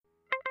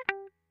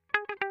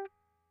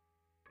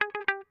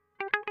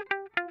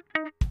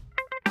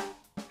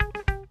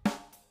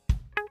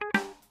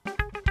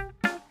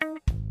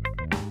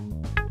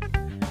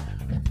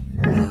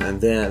And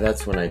then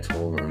that's when I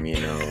told him,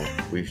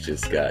 we've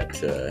got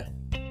to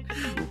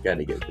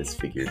get this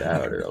figured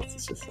out, or else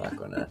it's just not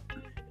gonna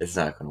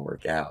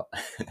work out.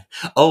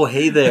 Oh,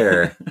 hey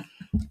there,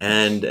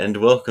 and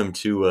welcome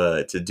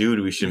to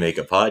Dude, We Should Make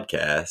a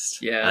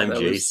Podcast. Yeah, I'm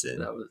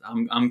Jason.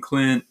 I'm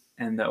Clint,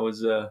 and that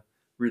was a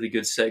really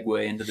good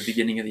segue into the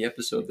beginning of the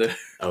episode there.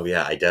 Oh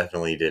yeah, I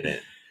definitely didn't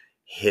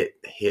hit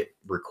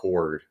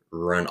record,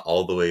 run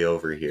all the way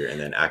over here, and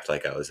then act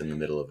like I was in the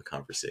middle of a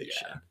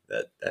conversation.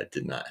 Yeah. That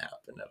did not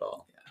happen at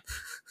all. Yeah.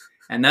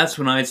 And that's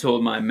when I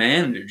told my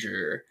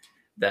manager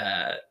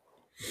that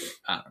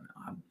I don't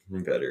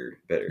know. Better.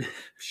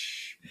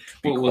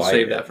 We'll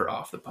save that for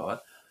off the pod.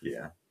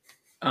 Yeah.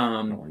 I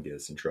don't want to get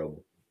us in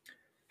trouble.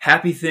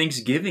 Happy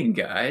Thanksgiving,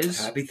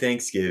 guys. Happy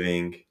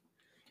Thanksgiving.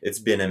 It's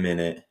been a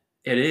minute.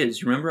 It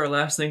is. Remember our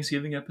last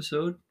Thanksgiving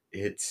episode?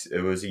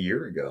 It was a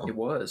year ago. It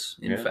was,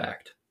 in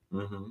fact.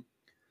 Mm-hmm.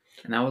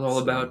 And that was all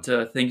about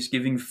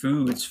Thanksgiving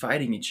foods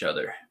fighting each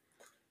other.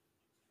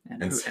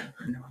 And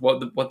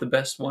what the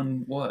best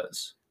one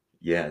was.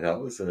 Yeah, that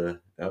was a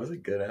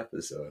good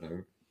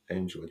episode. I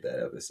enjoyed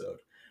that episode.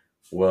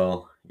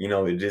 Well,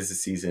 it is a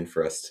season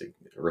for us to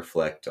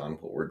reflect on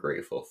what we're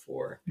grateful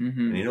for.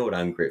 Mm-hmm. And you know what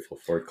I'm grateful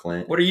for,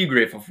 Clint? What are you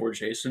grateful for,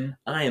 Jason?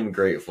 I am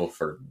grateful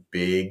for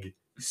big,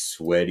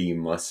 sweaty,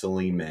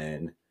 muscly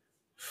men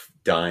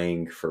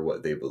dying for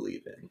what they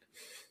believe in.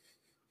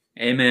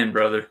 Amen,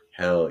 brother.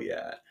 Hell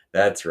yeah.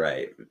 That's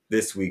right.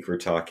 This week we're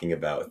talking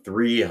about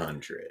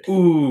 300.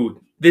 Ooh,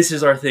 this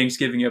is our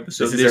Thanksgiving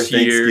episode this year.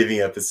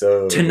 Thanksgiving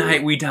episode.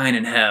 Tonight we dine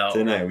in hell.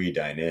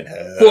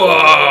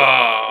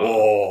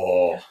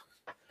 Whoa!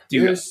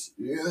 Dude, this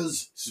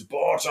is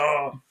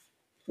Sparta.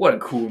 What a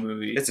cool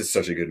movie. It's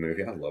such a good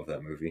movie. I love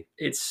that movie.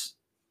 It's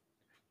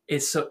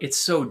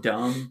so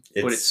dumb,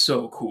 but it's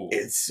so cool.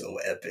 It's so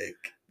epic.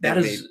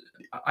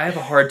 I have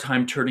a hard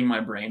time turning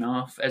my brain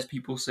off, as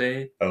people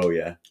say. Oh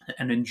yeah.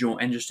 And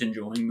just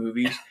enjoying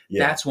movies.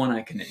 Yeah. That's one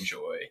I can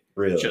enjoy.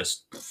 Really? You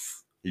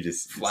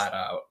just flat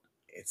out.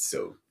 It's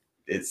so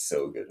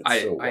good.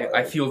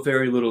 I feel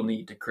very little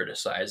need to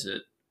criticize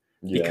it.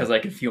 Yeah. Because I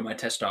can feel my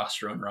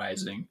testosterone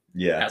rising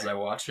as I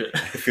watch it.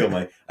 I feel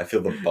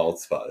the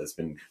bald spot that's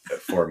been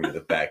forming in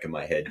the back of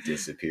my head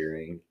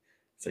disappearing.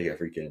 It's like a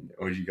freaking,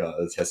 what did you got?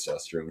 A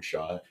testosterone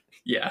shot?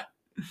 Yeah.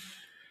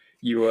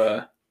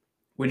 You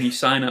when you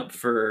sign up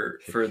for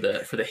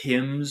the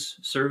hymns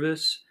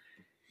service,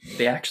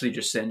 they actually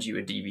just send you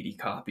a DVD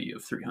copy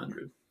of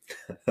 300.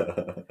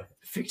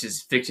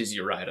 Fixes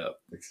you right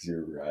up. Fixes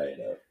you right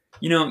up.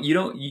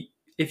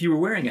 If you were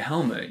wearing a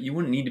helmet, you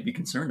wouldn't need to be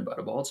concerned about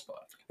a bald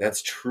spot.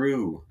 That's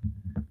true.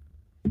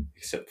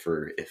 Except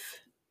for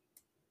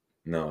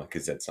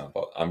because that's not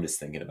bald. I'm just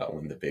thinking about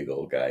when the big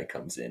old guy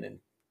comes in and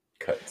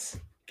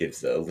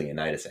gives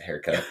Leonidas a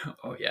haircut.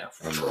 Oh yeah.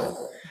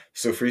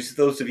 So for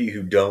those of you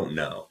who don't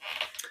know,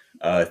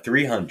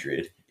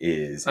 300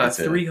 is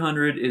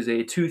 300 is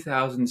a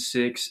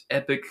 2006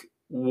 epic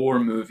war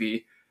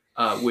movie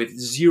with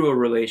zero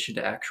relation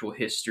to actual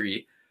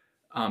history,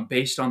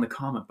 based on the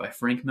comic by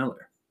Frank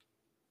Miller.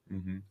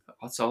 Mm-hmm.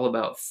 It's all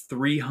about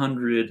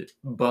 300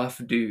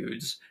 buff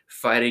dudes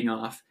fighting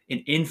off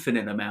an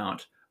infinite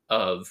amount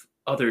of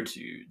other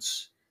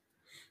dudes.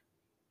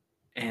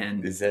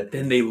 And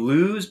then they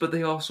lose, but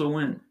they also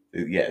win.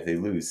 Yeah, they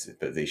lose,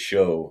 but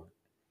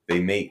they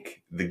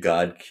make the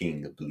God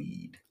King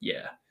bleed.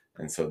 Yeah.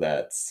 And so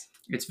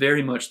it's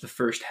very much the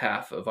first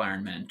half of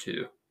Iron Man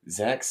 2.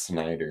 Zack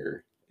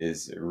Snyder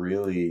is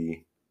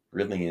really,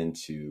 really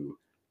into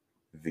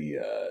the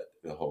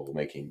whole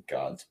making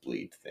gods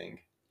bleed thing.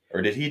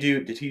 Or did he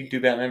do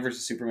Batman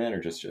versus Superman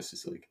or just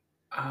Justice League?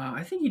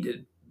 I think he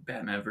did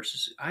Batman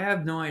versus. I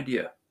have no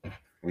idea.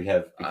 We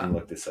can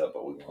look this up,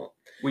 but we won't.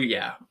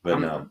 But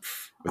I'm not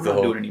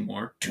doing it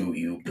anymore. Do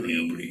you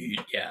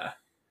bleed? Yeah,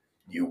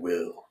 you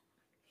will.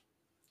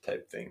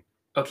 Type thing.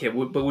 Okay,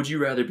 but would you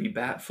rather be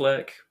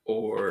Batfleck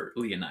or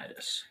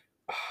Leonidas?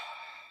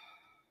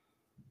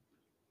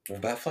 Well,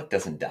 Batfleck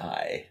doesn't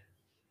die.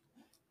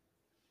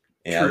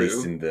 True. At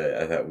least in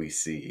that we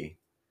see.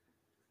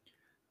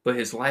 But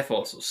his life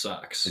also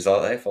sucks.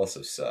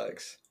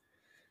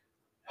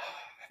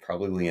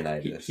 Probably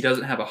Leonidas. He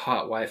doesn't have a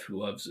hot wife who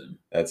loves him.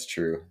 That's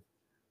true.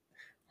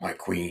 My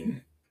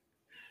queen.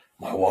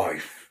 My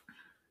wife.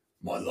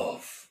 My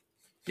love.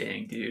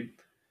 Dang, dude.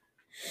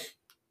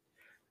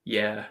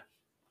 Yeah.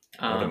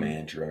 What a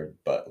man, Gerard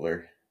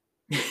Butler.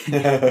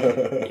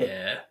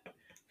 Yeah.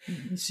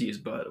 You see his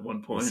butt at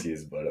one point.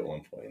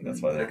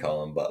 That's why they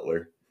call him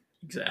Butler.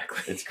 Exactly.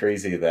 It's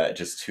crazy that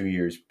just 2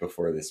 years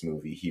before this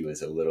movie, he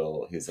was a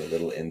little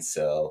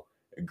incel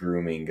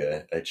grooming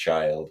a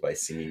child by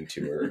singing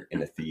to her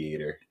in a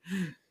theater.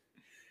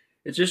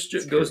 It just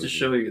goes to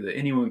show you that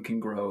anyone can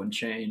grow and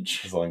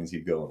change. As long as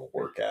you go and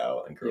work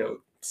out and grow a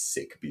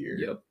sick beard.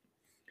 Yep.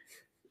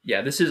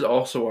 Yeah, this is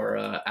also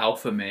our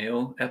alpha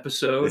male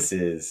episode. This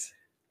is.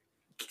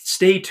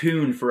 Stay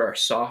tuned for our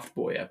soft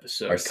boy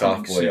episode. Our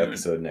soft boy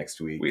episode next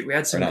week. We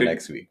had some not good,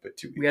 next week, but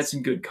 2 weeks. We had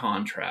some good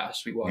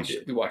contrast. We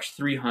watched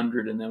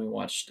 300, and then we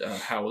watched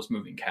Howl's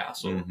Moving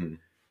Castle. Mm-hmm.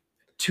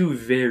 two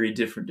very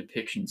different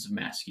depictions of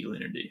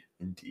masculinity.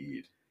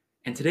 Indeed.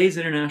 And today's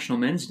International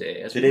Men's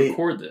Day as we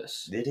record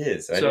this. It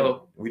is.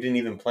 We didn't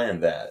even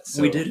plan that.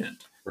 So we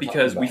didn't.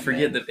 Because we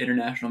forget that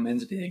International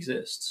Men's Day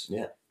exists.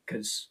 Yeah.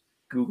 Because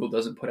Google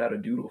doesn't put out a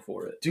doodle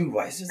for it. Dude,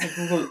 why is this like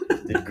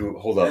Google?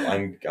 Hold up,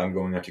 I'm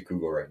going out to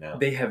Google right now.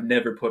 They have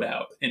never put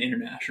out an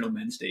International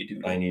Men's Day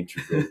doodle. I need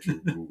to go to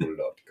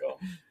google.com.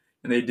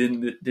 And they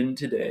didn't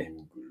today.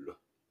 Google.com.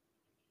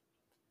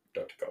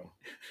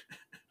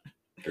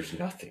 There's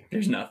nothing.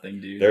 There's nothing,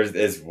 dude.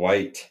 It's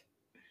white.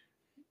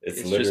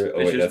 It's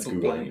literally. That's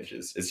Google blank.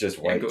 Images. It's just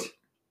white.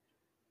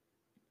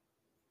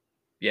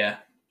 Yeah.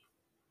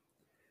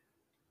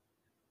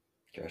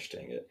 Gosh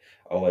dang it!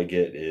 All I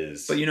get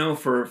is. But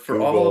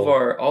for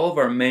all of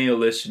our male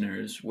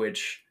listeners,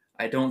 which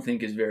I don't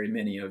think is very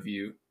many of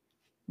you,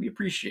 we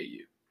appreciate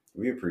you.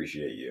 We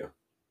appreciate you.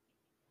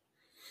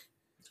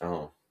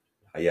 Oh,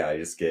 yeah. I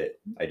just get.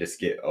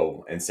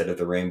 Instead of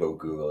the rainbow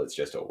Google, it's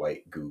just a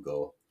white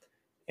Google.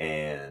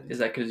 And is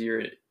that because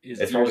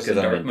it's probably because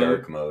I'm in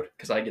dark mode.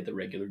 Because I get the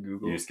regular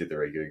Google. You just get the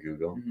regular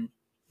Google. Mm-hmm.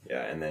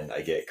 Yeah, and then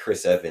I get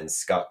Chris Evans'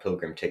 Scott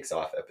Pilgrim Takes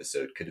Off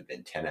episode could have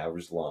been 10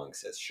 hours long,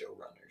 says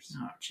showrunners.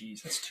 Oh,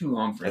 jeez, that's too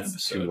long for an episode.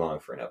 That's too long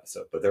for an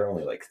episode, but they're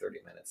only like 30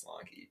 minutes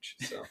long each.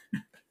 So,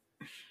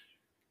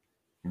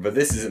 but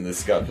this isn't the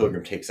Scott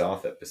Pilgrim Takes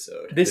Off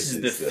episode. This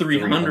is the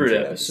 300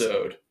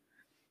 episode.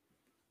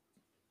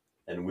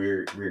 And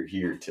we're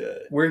here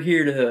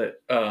to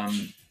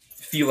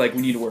feel like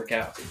we need to work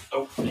out.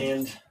 Oh,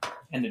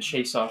 and to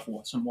chase off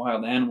some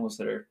wild animals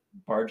that are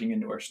barging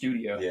into our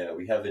studio. Yeah,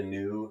 we have let me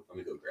go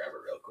grab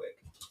it real quick.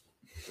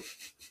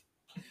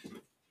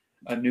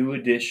 A new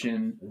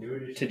addition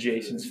to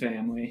Jason's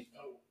family.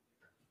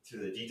 To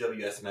the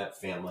DWS Map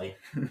family.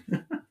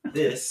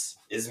 This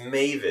is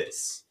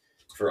Mavis.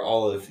 For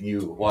all of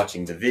you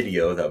watching the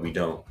video that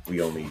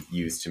we only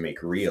use to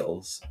make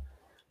reels,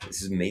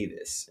 this is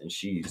Mavis, and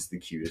she's the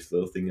cutest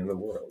little thing in the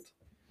world.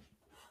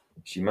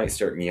 She might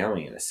start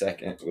meowing in a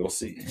second. We'll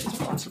see. It's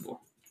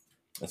possible.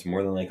 That's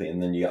more than likely.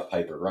 And then you got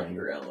Piper running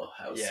around the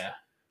house. Yeah.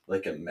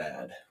 Like a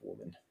mad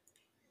woman.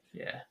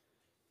 Yeah.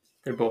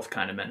 They're both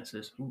kind of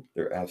menaces. Ooh.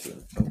 They're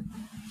absolutely.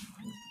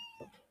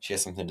 She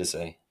has something to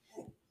say.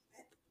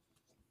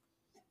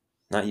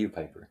 Not you,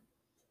 Piper.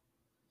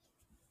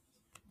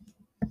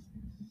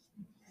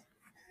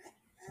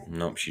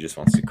 Nope, she just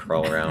wants to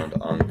crawl around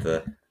on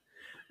the...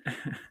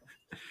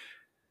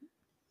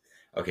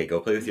 Okay,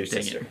 go play with your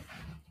sister.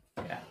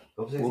 Yeah.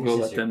 We'll go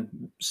let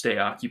them stay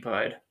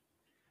occupied.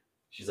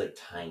 She's like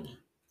tiny.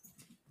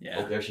 Yeah.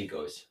 Oh, there she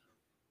goes.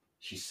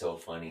 She's so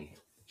funny.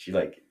 She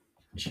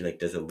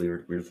does a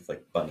weird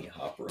like bunny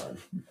hop run.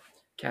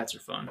 Cats are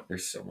fun. They're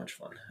so much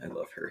fun. I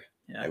love her.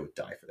 Yeah. I would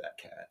die for that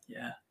cat.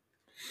 Yeah.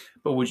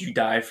 But would you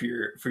die for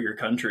your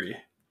country?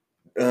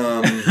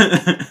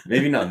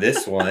 Maybe not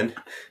this one.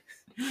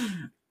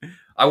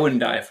 I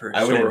wouldn't die for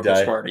historical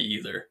Sparta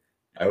either.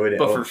 I would,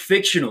 but for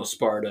fictional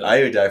Sparta,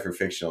 I would die for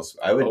fictional.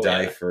 I would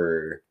die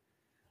for,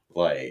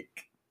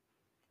 like,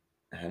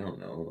 I don't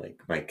know, like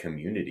my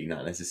community,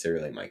 not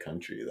necessarily my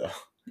country, though.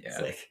 Yeah,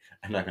 it's like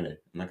I'm not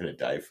gonna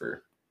die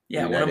for.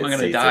 Yeah, what am I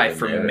gonna die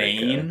for?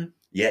 Maine?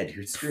 Yeah,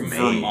 dude, screw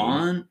Maine.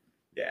 Vermont?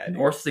 Yeah, dude.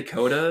 North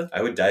Dakota?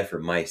 I would die for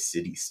my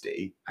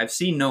city-state. I've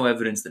seen no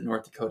evidence that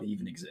North Dakota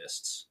even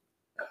exists.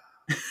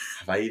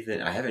 I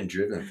haven't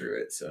driven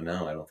through it, so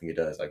no, I don't think it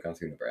does. I've gone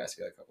through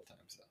Nebraska a couple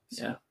times, though.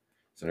 So. Yeah.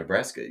 So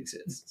Nebraska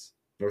exists.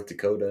 North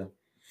Dakota.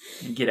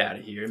 Get out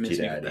of here.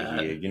 Get out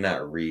of here. You're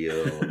not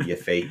real. You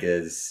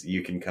fakers.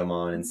 You can come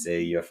on and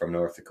say you're from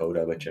North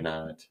Dakota, but you're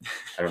not.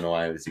 I don't know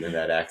why I was doing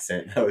that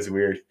accent. That was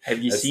weird.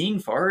 Have you seen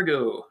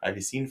Fargo? Have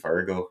you seen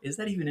Fargo? Is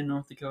that even in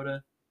North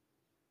Dakota?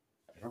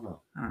 I don't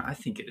know. I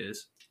think it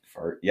is.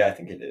 Yeah, I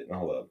think it is.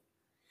 Hold up.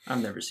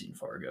 I've never seen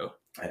Fargo.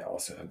 I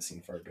also haven't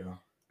seen Fargo.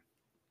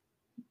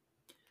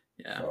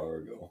 Yeah.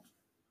 Fargo.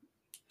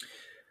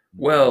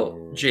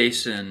 Well,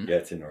 Jason. Yeah,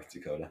 it's in North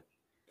Dakota.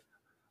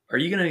 Are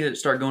you going to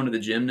start going to the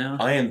gym now?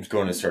 I am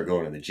going to start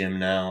going to the gym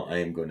now. I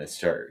am going to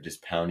start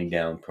just pounding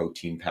down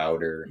protein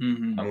powder.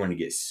 Mm-hmm. I'm going to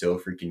get so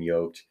freaking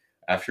yoked.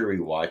 After we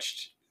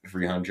watched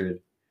 300,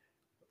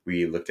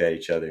 we looked at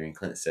each other and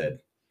Clint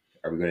said,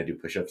 "Are we going to do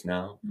push-ups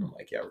now?" And I'm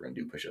like, "Yeah, we're going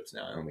to do push-ups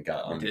now." And we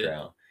got on the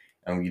ground.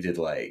 And we did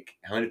like,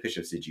 how many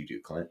push-ups did you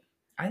do, Clint?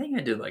 I think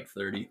I did like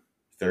 30.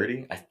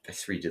 30? I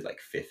swear you did like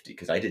 50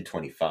 because I did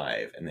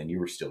 25 and then you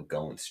were still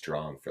going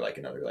strong for like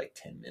another like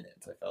 10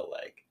 minutes. I felt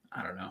like.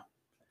 I don't know.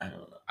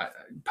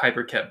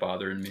 Piper kept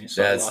bothering me,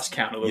 so I lost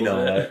count a little bit. You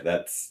know what?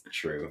 That's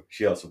true.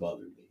 She also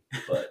bothered me,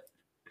 but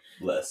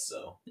less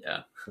so.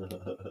 Yeah.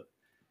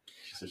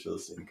 She's such a little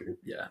stinker.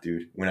 Yeah.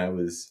 Dude, when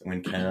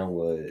Kenna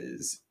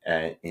was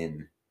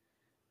in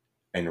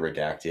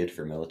Redacted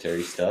for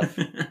military stuff,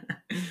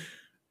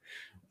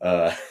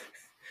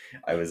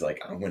 I was like,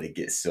 I'm going to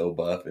get so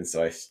buff. And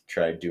so I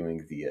tried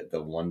doing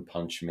the One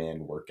Punch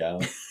Man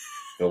workout,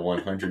 the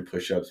 100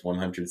 push-ups,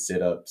 100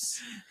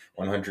 sit-ups,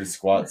 100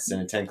 squats,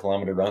 and a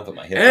 10-kilometer run. But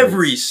my hip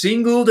every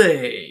single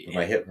day.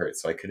 My hip hurt,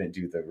 so I couldn't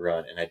do the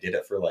run. And I did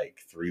it for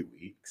like 3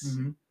 weeks.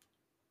 Mm-hmm.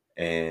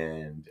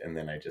 And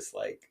then I just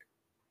like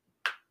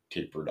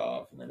tapered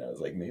off, and then I was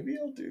like, maybe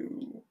I'll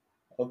do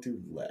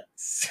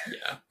less.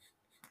 Yeah.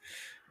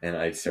 And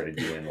I started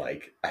doing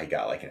I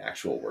got like an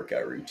actual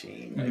workout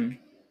routine, like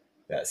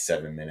that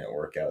 7-minute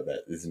workout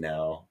that is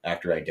now,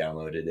 after I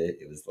downloaded it,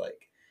 it was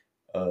like,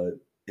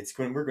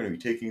 we're going to be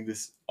taking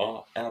this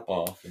app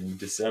off in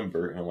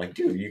December. And I'm like,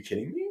 dude, are you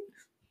kidding me?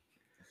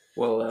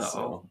 Well,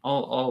 so,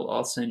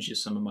 I'll send you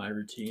some of my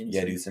routines.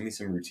 Yeah, dude, send me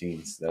some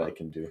routines that I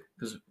can do.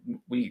 Because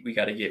we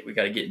gotta get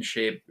in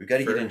shape. We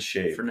gotta get in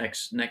shape for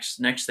next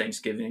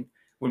Thanksgiving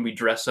when we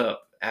dress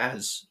up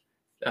as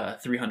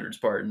 300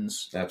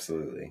 Spartans.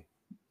 Absolutely.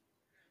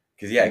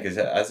 Because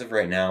as of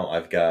right now,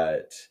 I've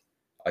got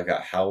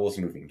Howl's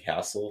Moving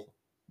Castle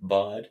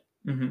bod,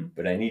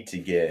 but I need to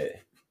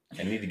get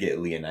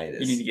Leonidas.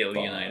 You need to get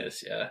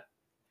Leonidas, yeah.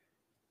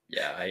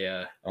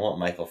 Yeah, I want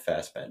Michael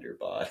Fassbender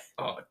bod.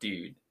 Oh,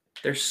 dude,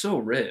 they're so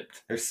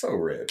ripped.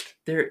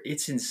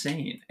 It's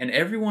insane, and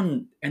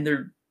everyone, and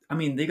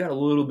they got a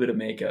little bit of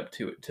makeup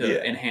to it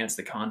to enhance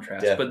the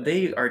contrast, definitely. But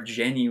they are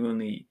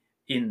genuinely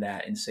in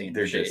that insane shape.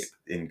 They're just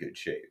in good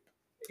shape.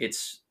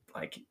 It's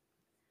like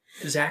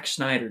Zack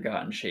Snyder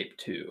got in shape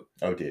too.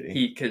 Oh, did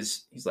he?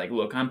 Because he's like,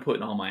 look, I'm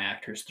putting all my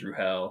actors through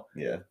hell.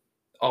 Yeah,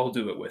 I'll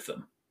do it with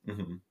them.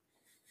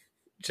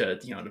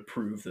 To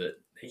prove that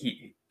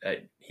he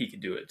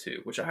could do it too,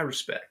 which I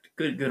respect.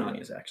 Good on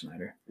you, Zack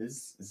Snyder.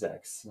 Is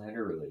Zack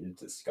Snyder related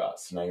to Scott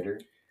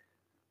Snyder?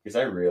 Because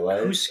I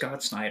realized, who's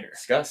Scott Snyder?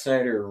 Scott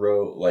Snyder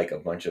wrote like a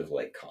bunch of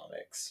like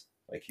comics.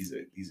 Like he's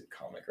a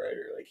comic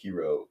writer. Like he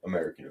wrote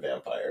American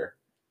Vampire.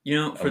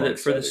 For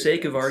the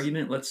sake of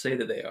argument, let's say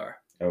that they are.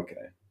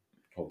 Okay.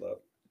 Hold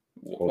up.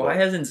 Why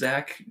hasn't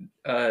Zach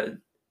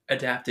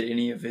adapted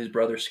any of his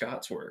brother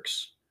Scott's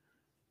works?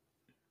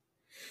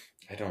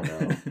 I don't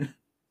know.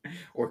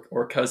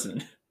 or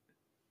cousin.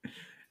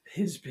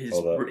 His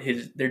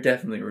they're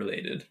definitely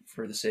related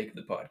for the sake of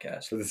the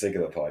podcast. For the sake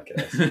of the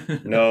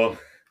podcast. No.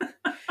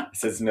 It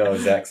says no,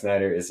 Zack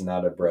Snyder is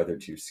not a brother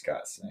to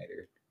Scott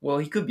Snyder. Well,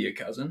 he could be a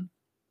cousin.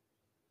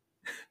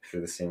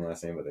 They're the same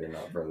last name, but they're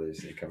not brothers.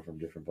 They come from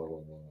different blah, blah,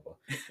 blah, blah.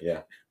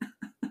 Yeah.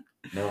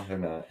 No, they're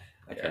not,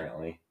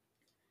 apparently.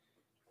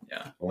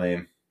 Yeah.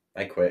 Lame.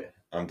 I quit.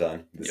 I'm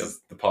done.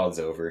 The pod's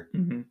over.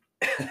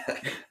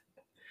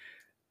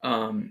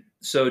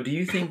 So do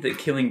you think that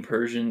killing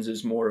Persians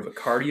is more of a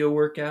cardio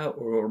workout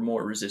or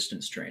more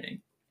resistance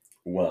training?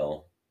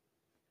 Well,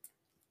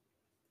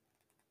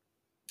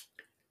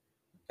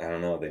 I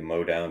don't know. They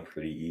mow down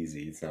pretty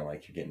easy. It's not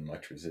like you're getting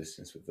much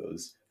resistance with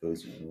those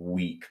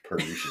weak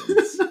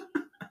Persians.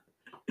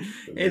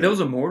 Hey,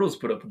 those Immortals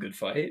put up a good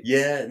fight.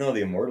 Yeah, no,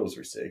 the Immortals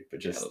were sick, but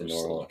just the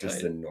normal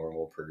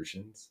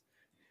Persians.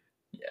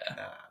 Yeah.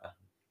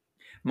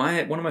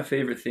 Nah. One of my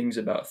favorite things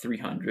about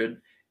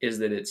 300 is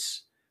that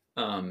it's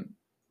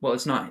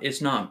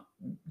it's not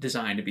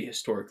designed to be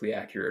historically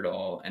accurate at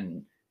all,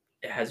 and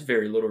it has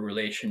very little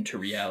relation to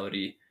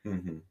reality.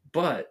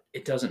 But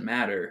it doesn't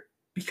matter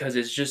because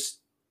it's just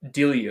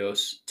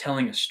Dilios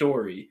telling a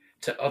story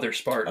to other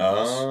Spartans.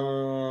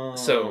 Oh.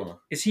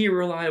 So is he a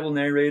reliable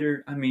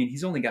narrator? I mean,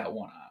 he's only got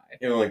one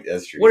eye.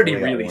 That's true. What did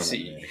he really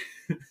see?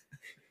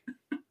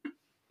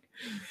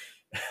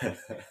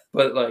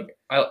 But like,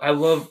 I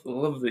love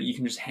that you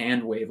can just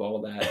hand wave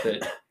all that.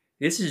 That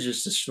this is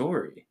just a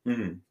story.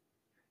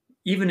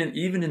 Even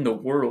in the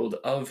world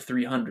of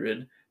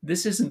 300,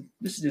 this isn't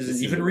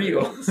even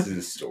real. This is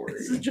a story.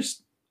 This is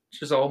just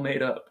all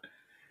made up.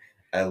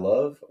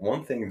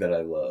 One thing that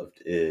I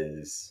loved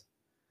is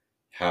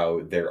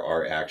how there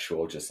are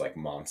actual just like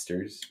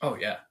monsters. Oh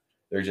yeah.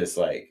 They're just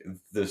like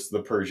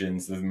the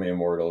Persians, the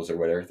Immortals or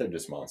whatever. They're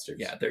just monsters.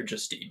 Yeah, they're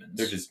just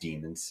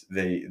demons.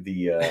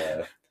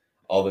 The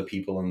all the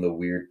people in the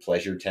weird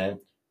pleasure tent.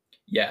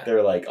 Yeah.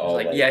 They're like all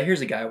here's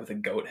a guy with a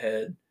goat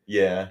head.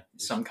 Yeah.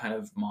 Some kind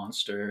of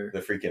monster. The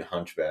freaking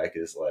hunchback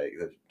is like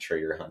the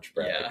traitor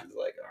hunchback is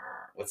like,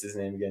 what's his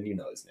name again? You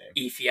know his name.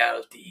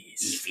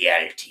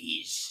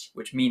 Ephialtes.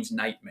 Which means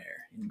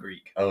nightmare in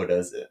Greek. Oh,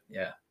 does it?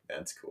 Yeah.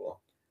 That's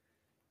cool.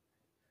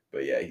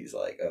 But yeah, he's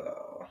like,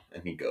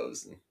 and he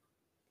goes and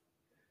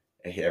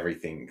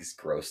everything's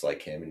gross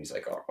like him, and he's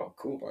like, oh,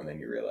 cool. And then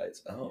you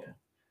realize,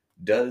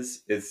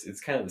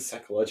 it's kind of a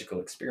psychological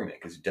experiment,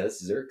 because does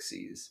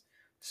Xerxes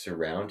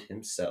surround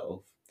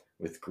himself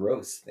with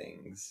gross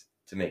things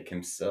to make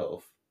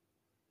himself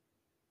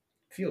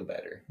feel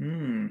better?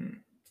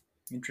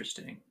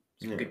 Interesting.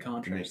 Some good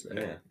contrast there.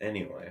 Yeah.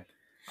 Anyway,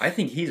 I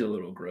think he's a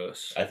little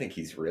gross. I think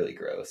he's really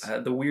gross.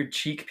 The weird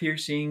cheek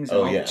piercings and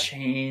all the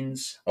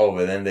chains. Oh,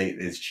 but then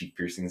his cheek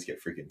piercings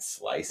get freaking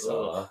sliced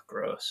off.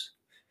 Gross.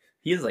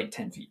 He is like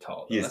 10 feet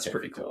tall. That's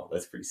pretty cool.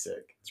 That's pretty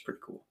sick. It's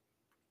pretty cool.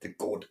 The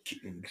God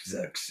King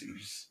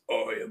Xerxes.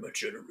 I am a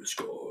generous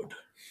god.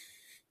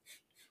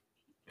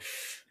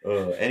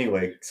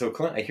 Anyway, so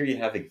Clint, I hear you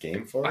have a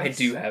game for us. I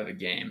do have a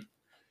game.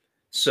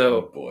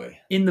 So, boy,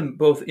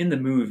 both in the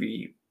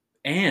movie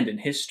and in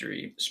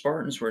history,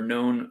 Spartans were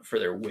known for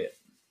their wit.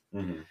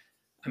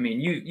 I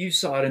mean, you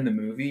saw it in the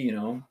movie.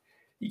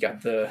 You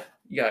got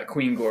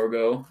Queen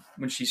Gorgo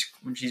when she's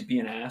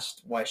being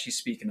asked why she's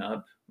speaking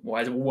up.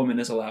 why a woman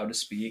is allowed to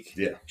speak.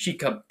 Yeah. She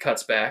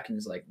cuts back and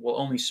is like, well,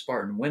 only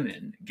Spartan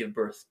women give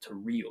birth to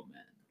real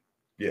men.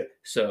 Yeah.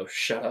 So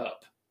shut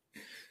up.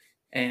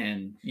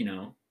 And,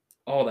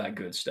 all that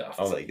good stuff.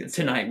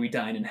 Tonight we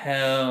dine in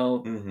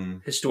hell. Mm-hmm.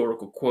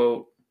 Historical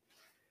quote.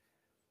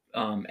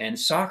 And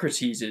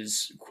Socrates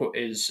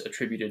is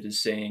attributed as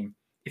saying,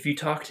 if you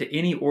talk to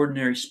any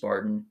ordinary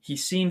Spartan, he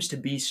seems to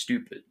be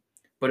stupid.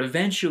 But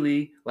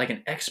eventually, like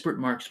an expert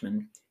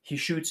marksman, he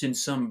shoots in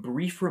some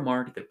brief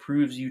remark that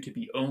proves you to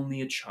be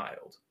only a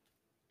child.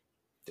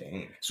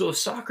 Dang. So if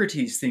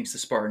Socrates thinks the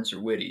Spartans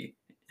are witty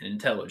and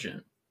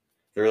intelligent,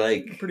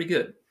 they're pretty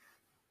good.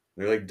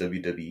 They're like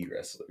WWE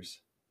wrestlers.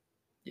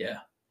 Yeah.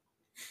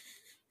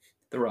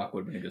 The Rock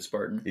would have been a good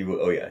Spartan.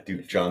 Oh yeah,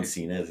 dude, John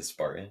Cena as a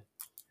Spartan.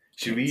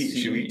 Should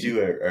we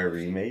do a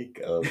remake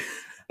of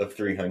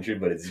 300,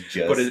 but it's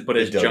just but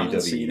it's John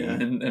Cena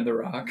and The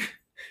Rock.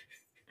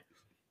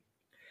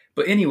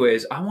 But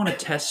anyways, I want to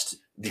test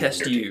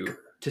you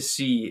to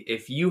see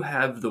if you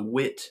have the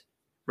wit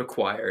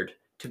required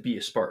to be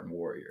a Spartan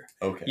warrior.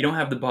 Okay. You don't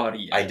have the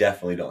body yet. I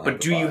definitely don't.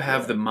 But do you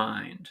have the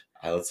mind?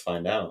 Let's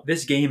find out.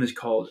 This game is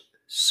called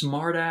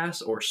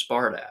Smartass or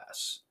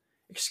Spartass.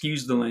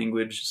 Excuse the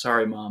language.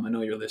 Sorry, Mom. I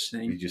know you're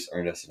listening. You just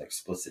earned us an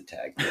explicit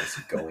tag for us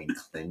going,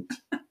 Clint.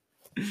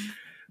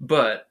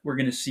 But we're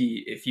gonna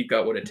see if you've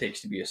got what it takes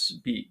to be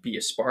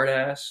a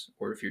Spartass,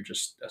 or if you're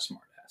just a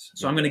Smartass.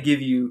 So I'm gonna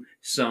give you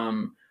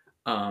some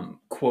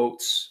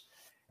quotes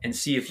and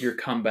see if your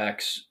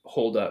comebacks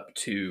hold up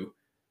to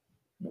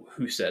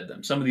who said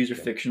them. Some of these are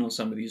fictional.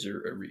 Some of these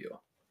are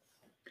real.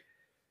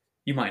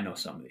 You might know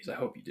some of these. I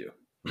hope you do.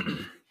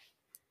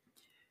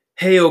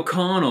 Hey,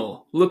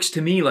 O'Connell, looks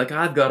to me like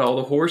I've got all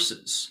the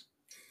horses.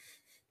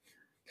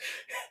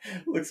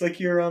 Looks like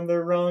you're on the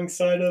wrong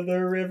side of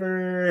the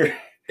river.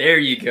 There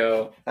you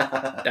go.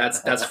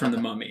 That's from The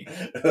Mummy.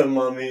 The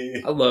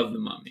Mummy. I love The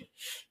Mummy.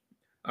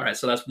 All right,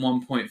 so that's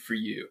 1 point for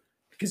you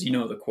because you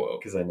know the quote.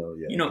 Because I know,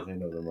 I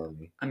know The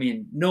Mummy. I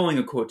mean, knowing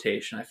a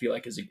quotation, I feel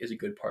like is a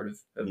good part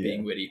of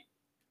being witty.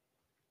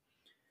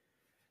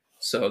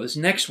 So this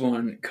next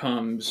one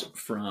comes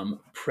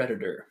from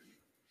Predator.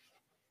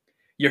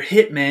 You're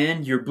hit,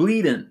 man. You're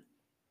bleeding.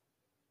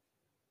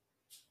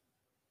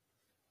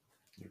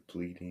 You're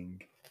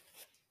bleeding.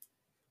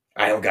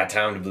 I don't got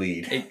time to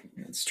bleed.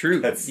 It's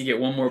true. You get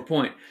 1 more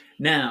point.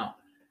 Now,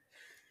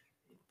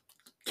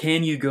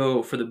 can you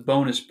go for the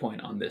bonus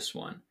point on this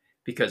one?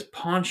 Because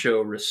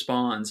Poncho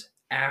responds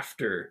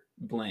after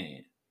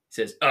Blaine. He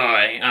says, oh,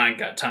 I ain't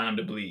got time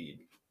to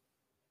bleed.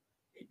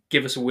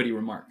 Give us a witty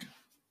remark.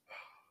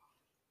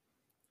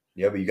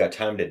 Yeah, but you got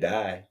time to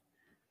die.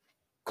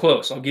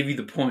 Close. I'll give you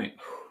the point.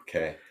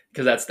 Okay.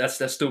 Because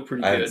that's still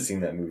pretty good. I haven't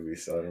seen that movie,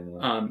 so I don't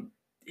know.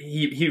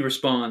 He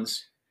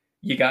responds,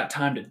 you got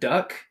time to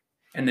duck,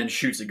 and then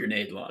shoots a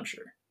grenade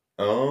launcher.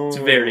 Oh. It's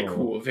very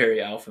cool, very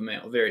alpha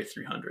male, very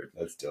 300.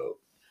 That's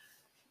dope.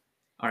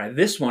 All right,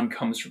 this one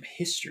comes from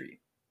history.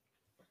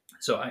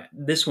 So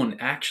this one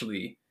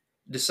actually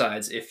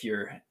decides if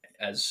you're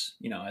as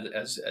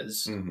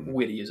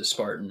witty as a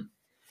Spartan.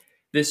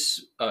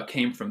 This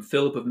came from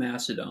Philip of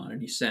Macedon,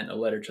 and he sent a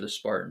letter to the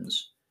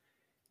Spartans.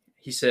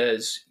 He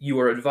says, you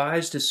are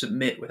advised to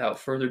submit without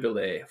further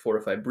delay, for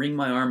if I bring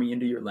my army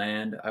into your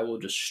land, I will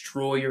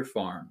destroy your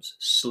farms,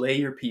 slay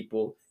your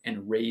people,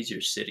 and raze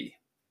your city.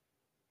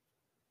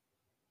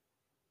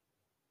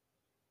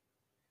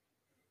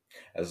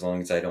 As long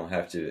as I don't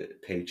have to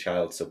pay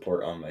child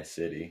support on my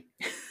city.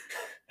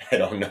 I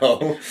don't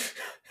know.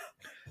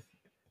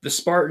 The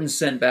Spartans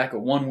sent back a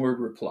 1-word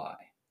reply.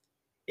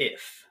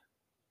 If.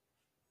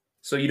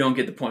 So you don't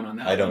get the point on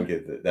that. I don't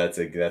get that.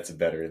 That's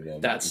better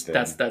than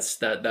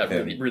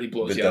that really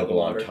blows you out of the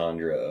water. The double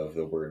entendre of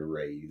the word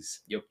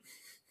raise. Yep.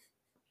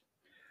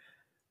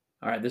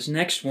 All right, this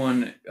next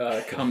one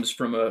comes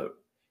from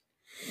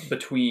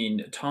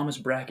between Thomas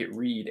Brackett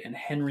Reed and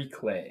Henry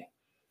Clay.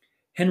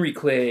 Henry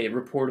Clay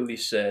reportedly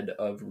said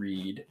of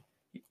Reed,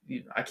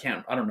 I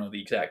don't know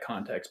the exact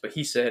context, but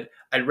he said,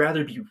 I'd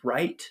rather be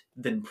right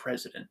than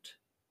president.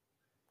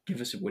 Give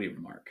us a witty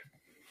remark.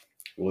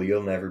 Well,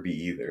 you'll never be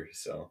either,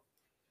 so.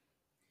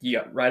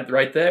 Yeah,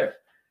 right there.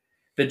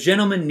 The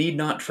gentleman need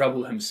not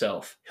trouble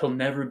himself. He'll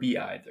never be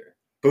either.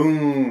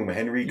 Boom!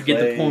 Henry Clay. You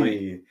get the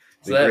point.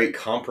 The great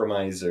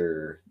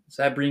compromiser.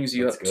 So that brings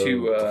you up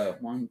to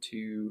 1,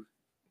 2,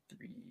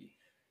 3.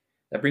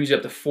 That brings you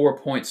up to 4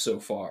 points so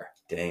far.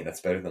 Dang,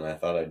 that's better than I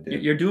thought I'd do.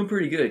 You're doing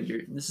pretty good.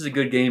 This is a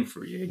good game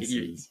for you.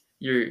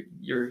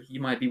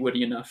 You might be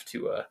witty enough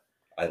to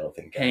I don't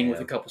think hang with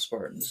a couple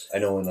Spartans. I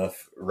know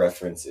enough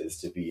references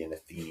to be an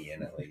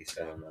Athenian at least.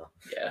 I don't know.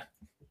 Yeah.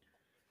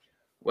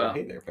 Well,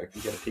 hey there, Peck.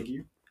 You got a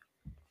figure?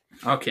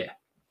 Okay.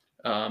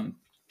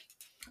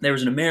 There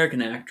was an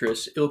American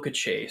actress, Ilka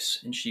Chase,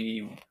 and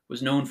she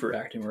was known for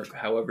acting work.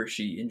 However,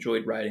 she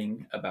enjoyed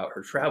writing about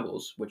her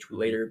travels, which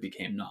later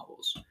became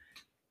novels.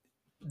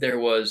 There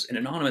was an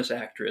anonymous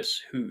actress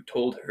who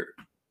told her,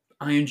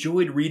 I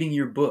enjoyed reading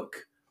your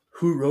book.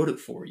 Who wrote it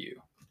for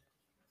you?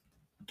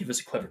 Give us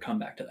a clever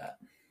comeback to that.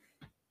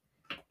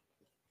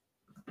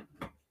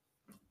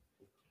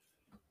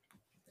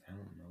 I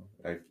don't know.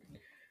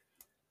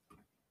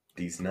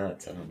 These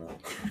nuts, I don't know.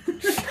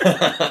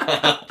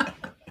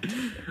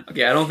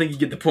 Okay, I don't think you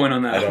get the point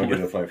on that. I don't get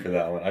the point for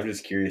that one. I'm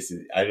just curious.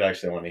 I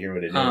actually want to hear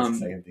what it is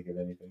because I can think of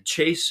anything.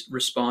 Chase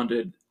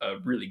responded a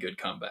really good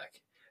comeback.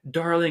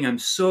 Darling, I'm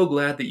so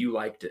glad that you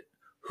liked it.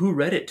 Who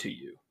read it to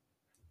you?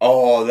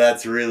 Oh,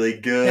 that's really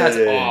good. That's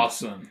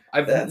awesome.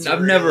 I've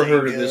never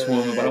heard of this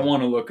woman, but I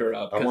want to look her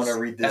up. I want to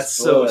read this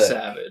book. So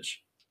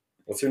savage.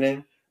 What's her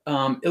name?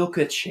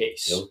 Ilka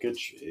Chase. Ilka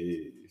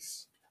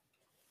Chase.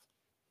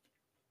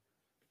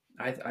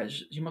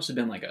 She must have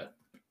been like a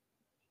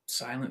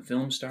silent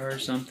film star or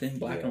something,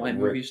 black and white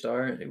movie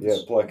star.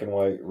 Black and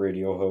white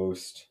radio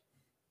host.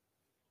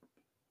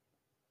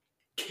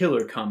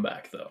 Killer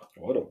comeback though.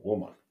 What a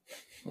woman.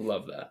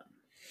 Love that.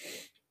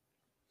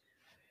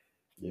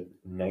 Yep,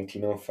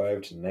 1905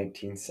 to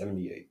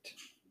 1978.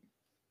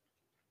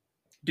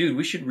 Dude,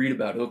 we should read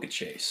about Ilka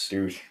Chase.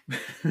 Dude,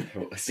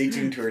 stay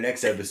tuned to our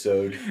next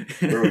episode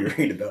where we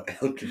read about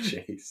Ilka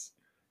Chase.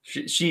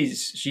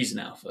 She's an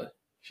alpha.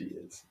 She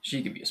is.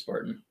 She could be a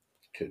Spartan.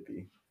 Could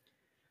be.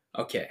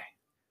 Okay,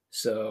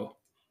 so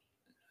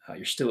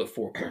you're still at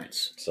 4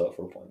 points. Still at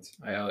 4 points.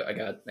 I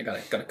got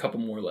a couple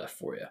more left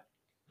for you.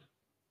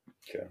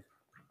 Okay.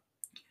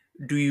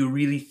 Do you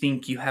really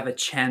think you have a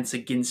chance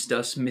against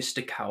us,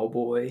 Mr.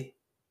 Cowboy?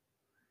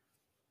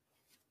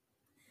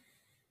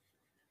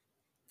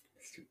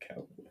 Mr.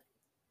 Cowboy.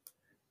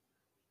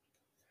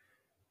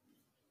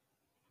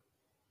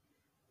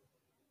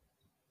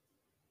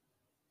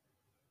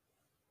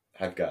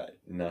 I've got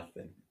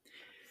nothing.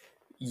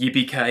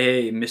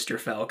 Yippee-ki-yay, Mr.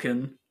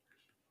 Falcon.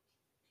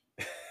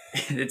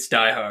 It's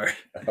Die Hard.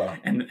 Uh-huh.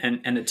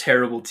 And a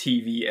terrible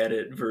TV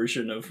edit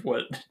version of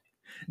what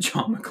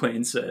John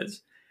McClane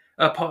says.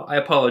 I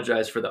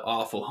apologize for the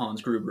awful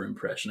Hans Gruber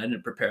impression. I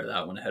didn't prepare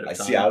that one ahead of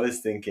time. See, I was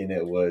thinking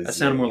it was... That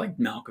sounded more like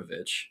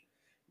Malkovich.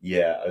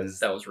 Yeah,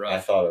 that was rough. I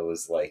thought it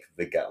was like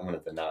one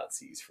of the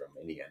Nazis from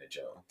Indiana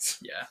Jones.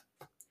 Yeah.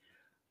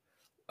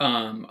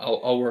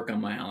 I'll work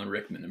on my Alan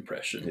Rickman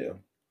impression. Yeah,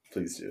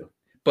 please do.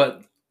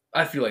 But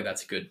I feel like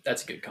that's a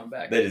good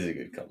comeback. That is a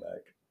good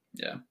comeback.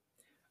 Yeah.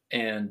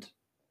 And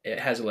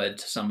it has led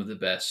to some of the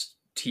best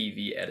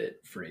TV edit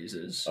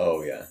phrases.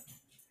 Oh yeah.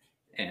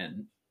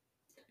 And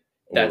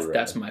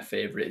that's my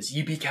favorite. Is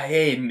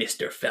Yippee-ki-yay,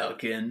 Mr.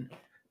 Falcon,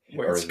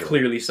 where it's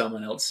clearly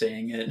someone else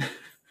saying it.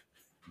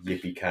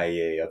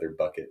 Yippee-ki-yay, other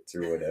buckets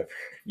or whatever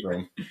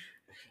from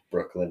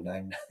Brooklyn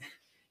Nine-Nine.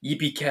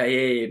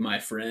 Yippee-ki-yay, my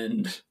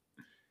friend,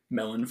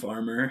 melon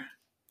farmer.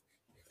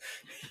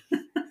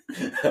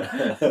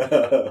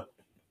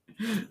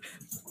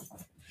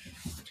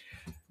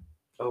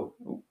 Oh,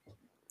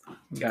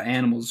 we got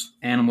animals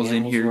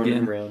in here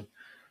again. Around.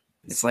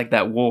 It's like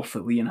that wolf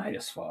that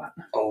Leonidas fought.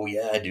 Oh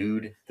yeah,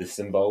 dude. The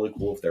symbolic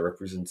wolf that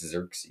represents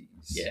Xerxes.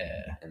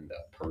 Yeah. And the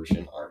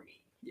Persian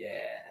army. Yeah.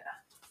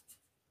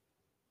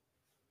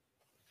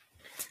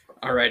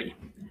 Alrighty.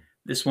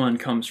 This one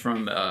comes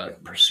from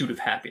Pursuit of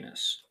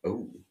Happiness.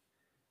 Oh.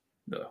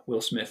 The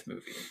Will Smith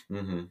movie.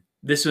 Mm-hmm.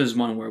 This is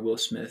one where Will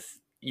Smith,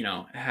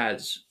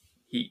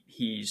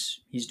 he's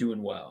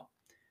doing well,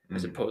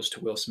 as opposed to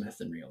Will Smith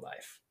in real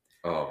life.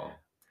 Oh.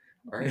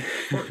 All right,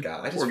 poor guy.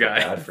 I just poor feel guy.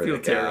 bad for feel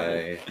the terrible.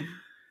 guy.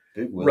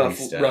 Big Willie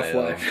style. Rough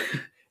life.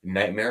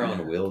 Nightmare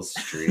on Will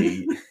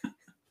Street.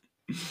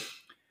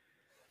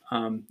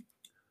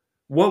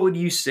 What would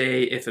you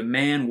say if a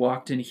man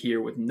walked in here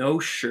with no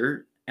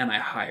shirt and I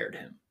hired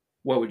him?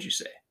 What would you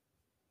say?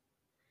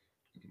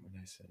 What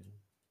would I say?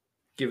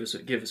 Give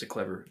us a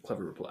clever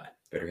reply.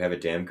 Better have a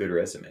damn good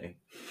resume.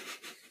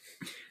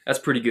 That's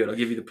pretty good. I'll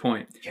give you the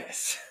point.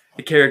 Yes.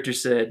 The character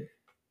said,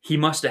 he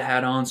must have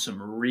had on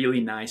some really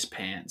nice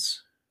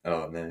pants.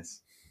 Oh, nice.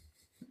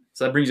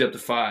 So that brings you up to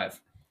 5.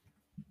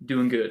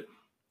 Doing good.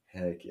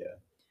 Heck yeah.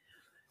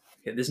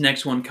 Okay, this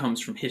next one comes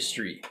from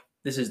history.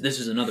 This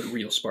is another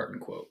real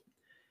Spartan quote.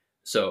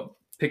 So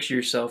picture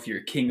yourself, you're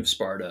a king of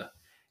Sparta,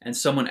 and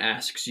someone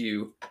asks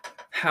you,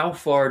 how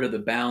far do the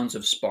bounds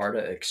of Sparta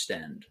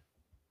extend?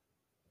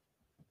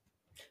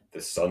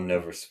 The sun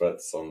never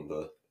sets on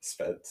the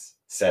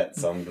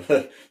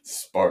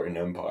Spartan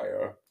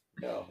Empire.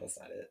 No, that's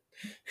not it.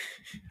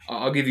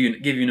 I'll give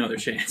you another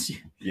chance.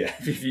 Yeah,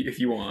 if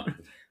you want.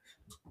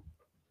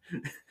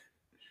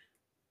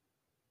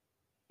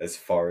 As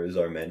far as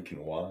our men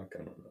can walk,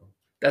 I don't know.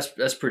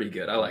 That's pretty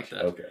good. I like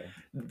that. Okay.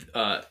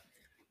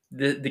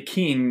 The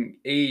king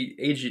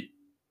Aegisthus,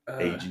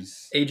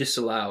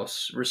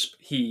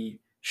 he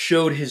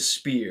showed his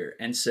spear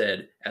and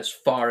said, "As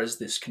far as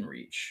this can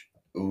reach."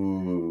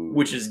 Ooh,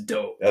 which is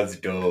dope. That's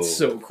dope. It's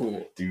so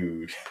cool,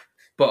 dude.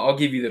 But I'll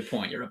give you the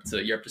point. You're up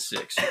to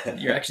 6.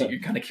 You're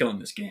kind of killing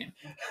this game.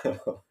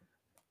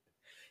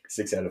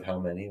 6 out of how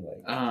many?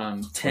 Like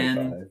 10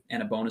 25.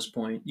 And a bonus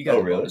point. You got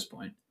a bonus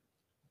point.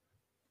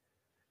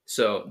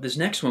 So this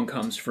next one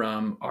comes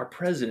from our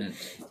president,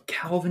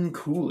 Calvin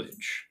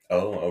Coolidge.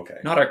 Oh, okay.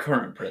 Not our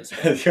current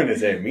president. I was going to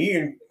say, me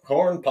and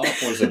Corn Pop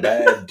was a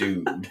bad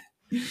dude.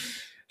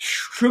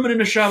 Truman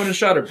and a shot and a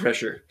shot of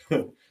pressure.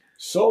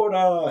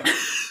 Soda.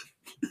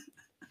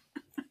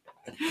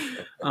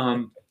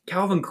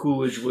 Calvin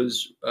Coolidge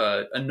was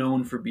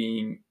known for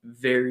being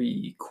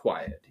very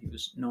quiet. He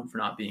was known for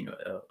not being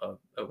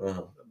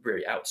a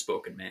very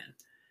outspoken man.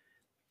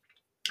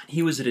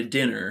 He was at a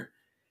dinner,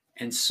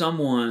 and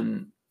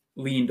someone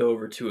leaned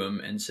over to him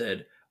and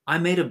said, "I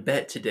made a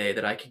bet today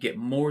that I could get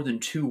more than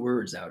 2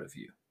 words out of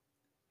you.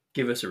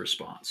 Give us a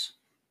response."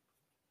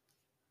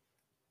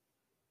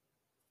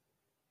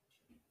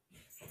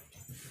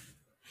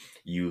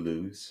 You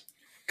lose.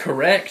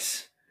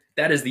 Correct.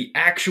 That is the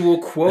actual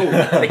quote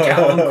that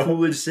Calvin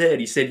Coolidge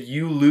said. He said,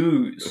 "You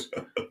lose.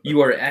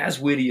 You are as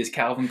witty as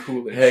Calvin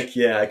Coolidge." Heck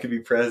yeah, I could be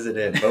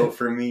president. Vote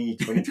for me,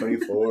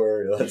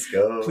 2024. Let's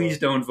go. Please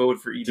don't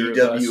vote for either of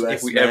us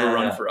if we ever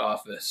run for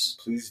office.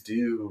 Please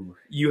do.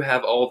 You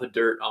have all the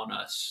dirt on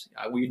us.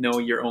 We know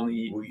you're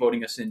only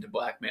voting us in to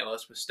blackmail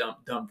us with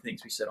dumb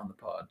things we said on the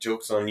pod.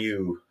 Joke's on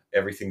you.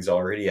 Everything's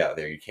already out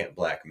there. You can't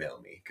blackmail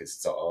me because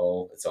it's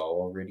all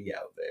already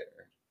out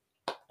there.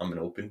 I'm an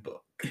open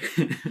book.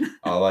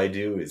 All I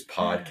do is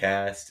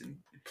podcast and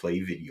play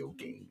video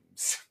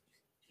games.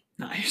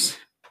 Nice.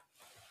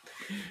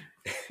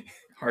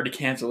 Hard to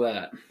cancel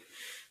that.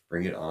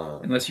 Bring it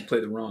on. Unless you play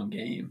the wrong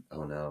game.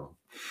 Oh no.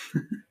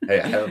 Hey,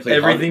 I haven't played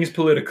Everything's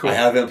political. I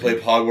haven't played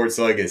Hogwarts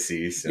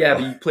Legacy. So. Yeah,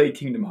 but you played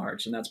Kingdom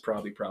Hearts, and that's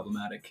probably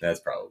problematic. That's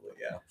probably,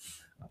 yeah.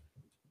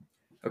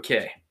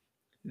 Okay.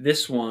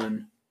 This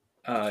one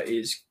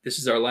this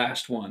is our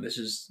last one. This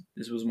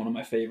was one of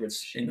my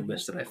favorites in the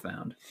list that I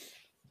found.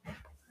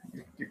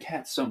 Your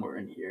cat's somewhere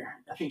in here.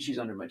 I think she's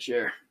under my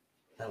chair.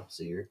 I don't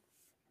see her.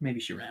 Maybe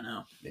she ran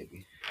out.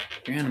 Maybe.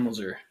 Your animals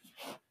they're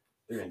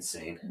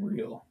insane.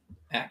 Real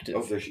active.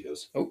 Oh, there she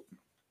goes. Oh.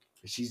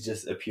 She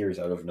just appears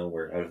out of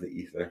nowhere, out of the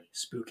ether.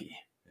 Spooky.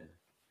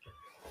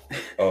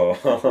 Yeah.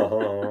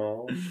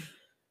 Oh.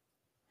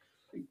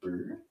 Big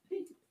bird.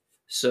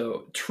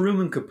 So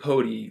Truman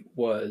Capote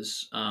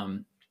was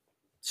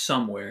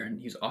somewhere, and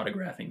he was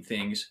autographing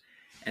things,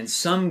 and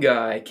some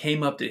guy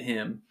came up to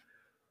him,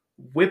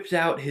 whipped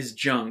out his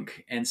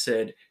junk, and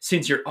said,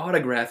 "Since you're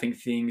autographing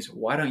things,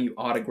 why don't you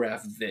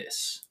autograph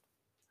this?"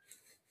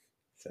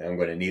 So I'm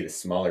going to need a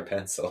smaller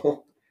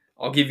pencil.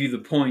 I'll give you the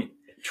point.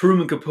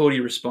 Truman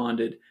Capote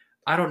responded,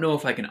 "I don't know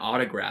if I can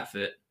autograph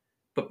it,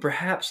 but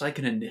perhaps I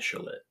can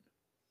initial it."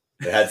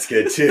 That's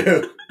good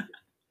too.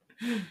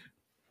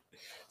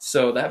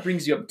 So that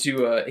brings you up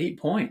to 8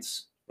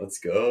 points. Let's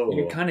go.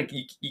 You kind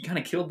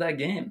of killed that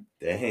game.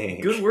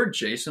 Dang. Good work,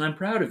 Jason. I'm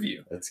proud of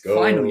you. Let's go.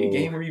 Finally, a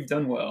game where you've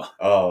done well.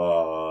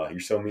 Oh, you're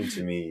so mean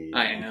to me.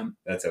 I am.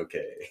 That's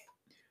okay.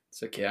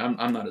 It's okay.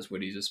 I'm not as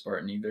witty as a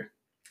Spartan either.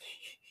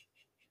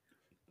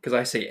 Because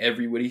I say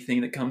every witty thing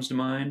that comes to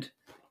mind.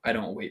 I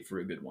don't wait for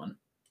a good one.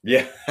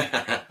 Yeah.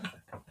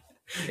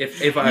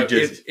 If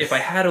I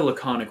had a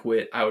laconic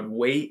wit, I would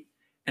wait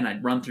and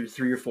I'd run through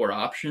 3 or 4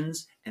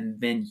 options and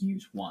then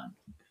use one.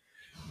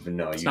 But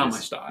no, it's not my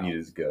style. You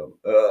just go.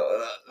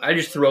 I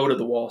just throw it at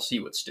the wall, see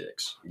what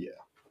sticks. Yeah.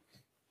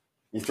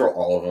 You throw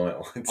all of them at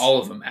once. All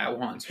of them at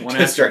once. One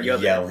just start the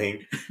other.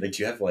 Yelling. Like,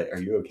 do you have are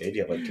you okay? Do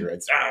you have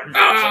Tourette's?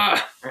 Oh,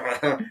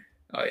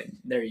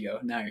 there you go.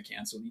 Now you're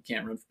canceled. You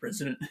can't run for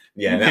president.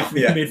 Yeah, now,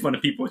 yeah. You made fun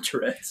of people with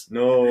Tourette's.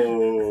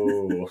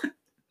 No.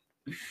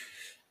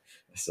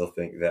 I still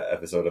think that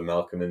episode of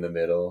Malcolm in the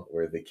Middle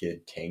where the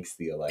kid tanks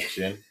the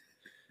election,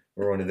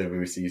 where one of the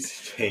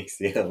Boosies tanks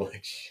the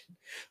election.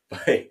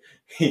 But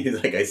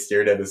he's like, I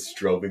stared at a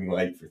strobing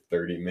light for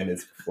 30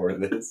 minutes before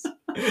this.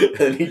 And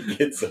then he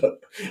gets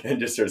up and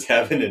just starts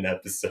having an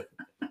episode.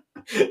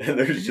 And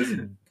there's just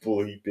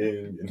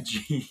bleeping. And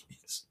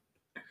jeez.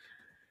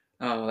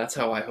 Oh, that's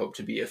how I hope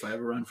to be if I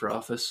ever run for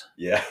office.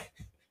 Yeah.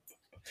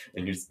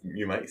 And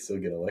you might still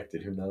get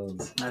elected. Who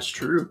knows? That's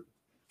true.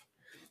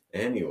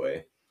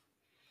 Anyway.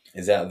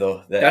 Is that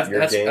your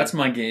game? That's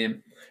my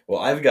game. Well,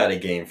 I've got a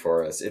game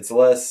for us. It's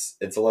less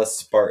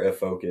Sparta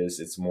focused.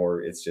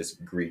 It's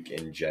just Greek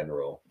in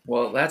general.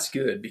 Well, that's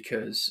good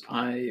because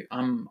I'm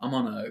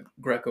on a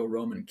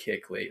Greco-Roman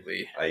kick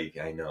lately.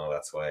 I know,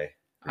 that's why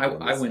I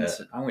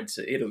went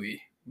to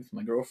Italy with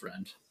my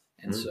girlfriend,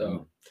 and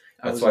so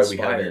that's why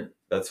inspired.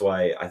 That's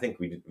why I think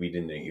we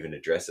didn't even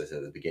address this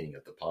at the beginning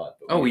of the pod.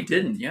 We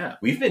didn't. Yeah,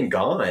 we've been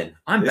gone.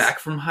 I'm back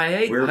from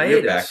hiatus. We're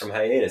back from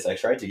hiatus. I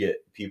tried to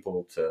get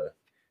people to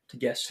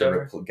guest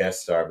star,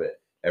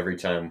 but every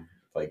time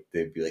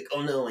they'd be like,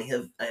 "Oh no, I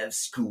have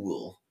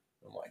school."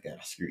 I'm like, "Ah,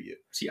 screw you."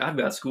 See, I've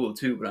got school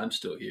too, but I'm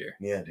still here.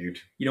 Yeah, dude.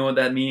 You know what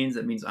that means?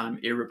 That means I'm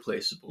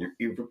irreplaceable.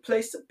 You're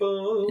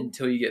irreplaceable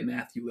until you get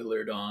Matthew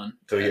Lillard on.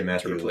 Until you get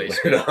Matthew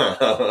Lillard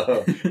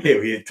on. Hey,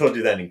 we told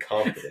you that in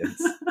confidence.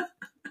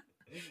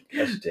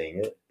 Gosh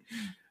dang it.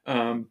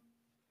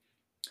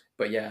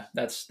 But yeah,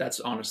 that's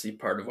honestly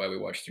part of why we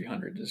watch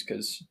 300 is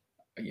because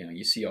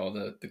you see all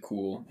the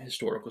cool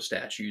historical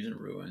statues and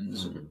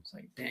ruins. Mm-hmm. And it's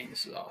like, dang,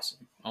 this is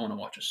awesome. I want to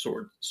watch a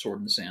sword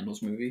and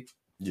sandals movie.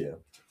 Yeah.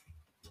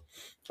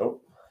 Oh.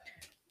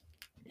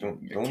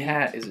 Your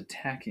cat is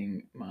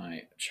attacking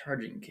my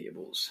charging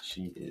cables.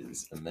 She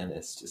is a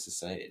menace to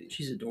society.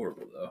 She's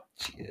adorable, though.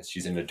 She is.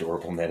 She's an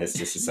adorable menace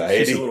to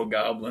society. She's a little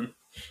goblin.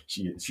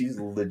 She's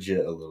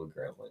legit a little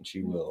gremlin.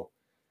 She will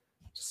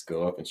just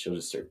go up and she'll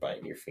just start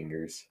biting your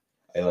fingers.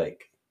 I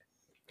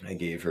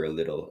gave her a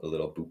little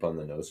boop on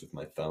the nose with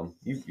my thumb.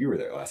 You were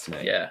there last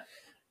night. Yeah.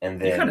 And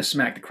then you kind of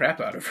smacked the crap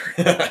out of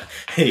her.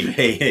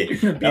 hey.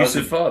 You're an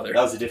abusive father.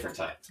 That was a different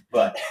time.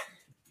 But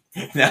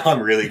now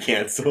I'm really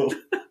canceled.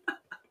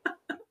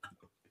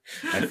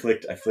 I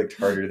flicked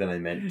harder than I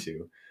meant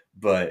to.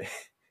 But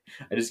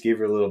I just gave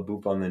her a little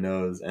boop on the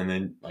nose, and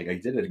then I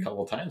did it a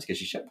couple times because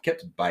she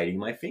kept biting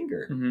my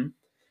finger. Mm-hmm.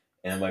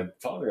 And my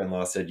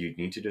father-in-law said, you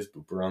need to just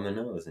boop her on the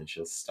nose and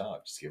she'll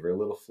stop. Just give her a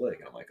little flick.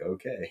 And I'm like,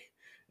 okay.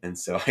 And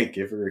so I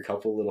give her a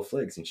couple little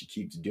flicks and she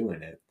keeps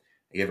doing it.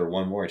 I give her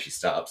one more and she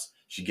stops.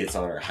 She gets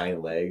on her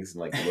hind legs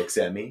and looks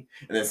at me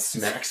and then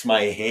smacks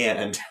my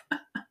hand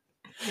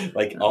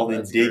all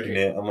indignant.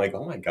 Great. I'm like,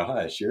 oh my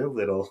gosh, you're a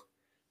little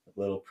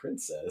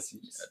princess.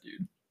 Yeah,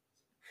 dude.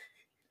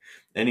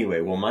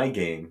 Anyway, well, my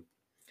game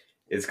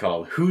is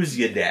called Who's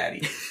Ya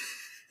Daddy?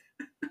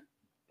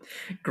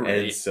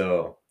 Great. And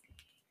so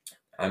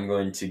I'm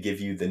going to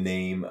give you the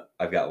name.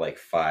 I've got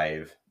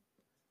 5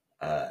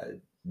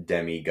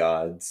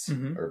 demigods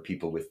or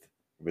people with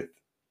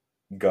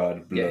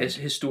god blood. Yeah,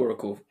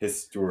 historical,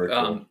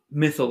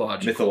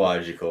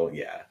 mythological.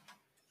 Yeah.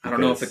 I don't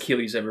know if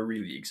Achilles ever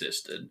really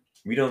existed.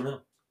 We don't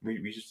know.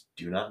 We just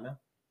do not know.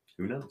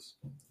 Who knows?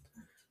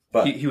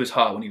 But he was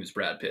hot when he was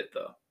Brad Pitt,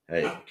 though.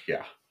 Hey,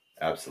 yeah,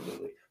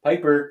 absolutely.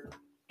 Piper,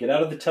 get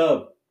out of the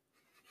tub.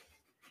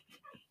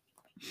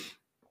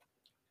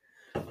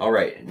 All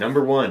right,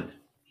 number 1,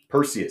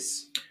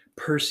 Perseus.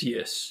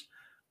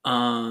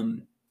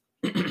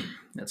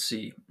 Let's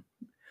see.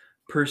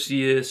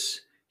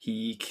 Perseus,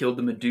 he killed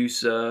the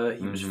Medusa.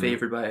 He was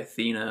favored by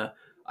Athena.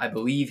 I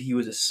believe he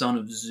was a son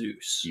of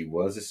Zeus. He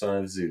was a son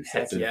of Zeus.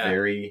 That's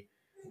very,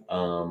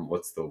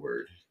 what's the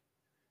word?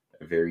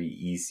 A very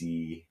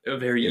easy guess.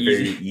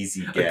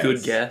 A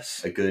good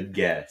guess. A good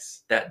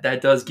guess.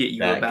 That does get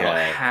you about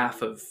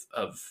half of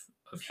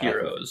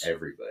heroes. Of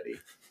everybody.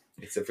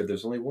 Except for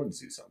there's only one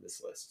Zeus on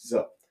this list.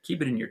 So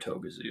keep it in your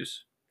toga,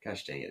 Zeus.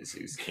 Gosh dang it,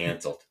 Zeus.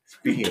 Canceled.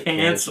 Speaking of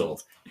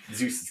canceled.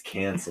 Zeus is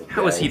canceled.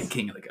 How was he the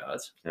king of the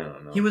gods? I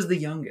don't know. He was the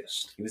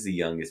youngest. He was the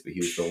youngest, but he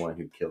was the one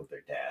who killed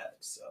their dad,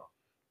 so.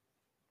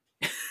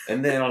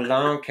 And then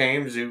along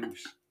came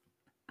Zeus.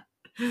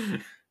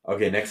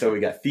 Okay, next up we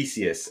got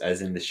Theseus,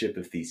 as in the ship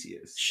of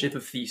Theseus. Ship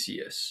of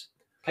Theseus.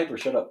 Piper,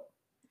 shut up.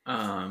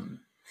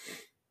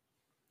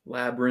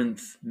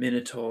 Labyrinth,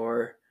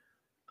 Minotaur.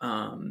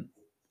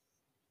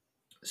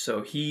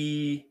 So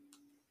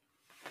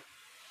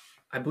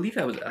I believe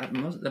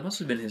that must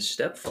have been his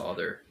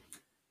stepfather.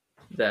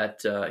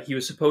 That he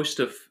was supposed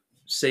to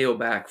sail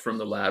back from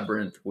the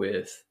labyrinth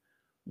with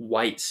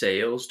white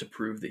sails to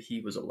prove that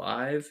he was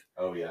alive.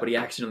 Oh yeah. But he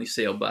accidentally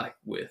sailed back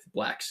with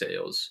black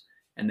sails,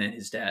 and then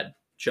his dad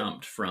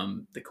jumped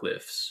from the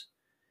cliffs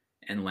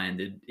and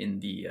landed in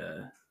the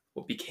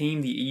what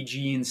became the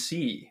Aegean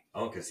Sea.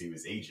 Oh, because he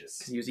was Aegis.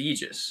 Because he was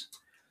Aegis,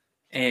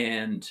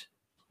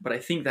 but I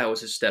think that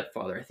was his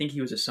stepfather. I think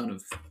he was a son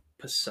of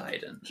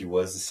Poseidon. He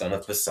was the son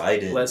of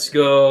Poseidon. Let's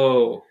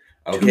go.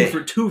 Okay.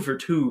 2 for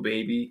 2,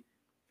 baby.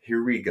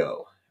 Here we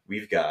go.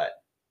 We've got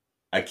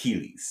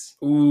Achilles.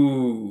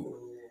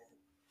 Ooh.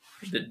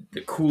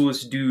 The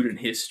coolest dude in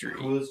history.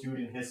 Coolest dude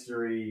in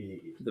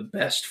history. The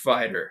best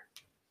fighter.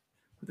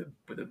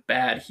 With a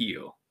bad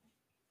heel.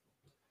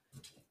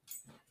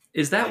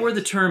 Is that where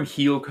the term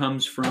heel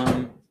comes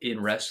from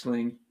in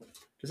wrestling?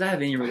 Does that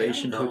have any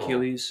relation to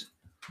Achilles?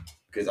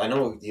 Because I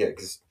know,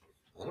 because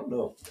I don't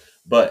know.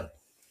 But,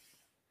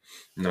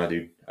 nah,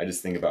 dude. I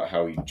just think about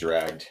how he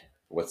dragged,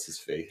 what's his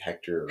face?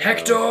 Hector!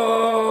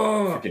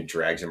 Freaking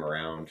drags him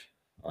around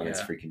on his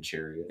freaking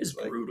chariot. It's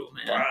brutal,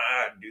 man.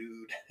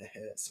 Dude.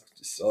 It sucks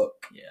to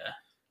suck. Yeah.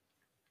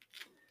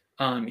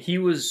 He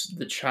was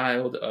the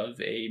child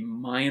of a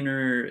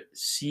minor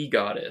sea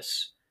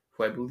goddess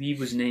who I believe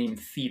was named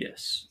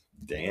Thetis.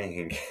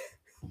 Dang.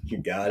 You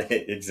got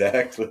it.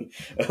 Exactly.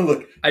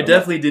 Look, I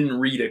definitely didn't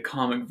read a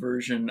comic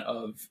version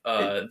of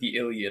the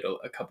Iliad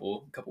a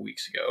couple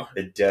weeks ago.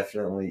 It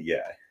definitely,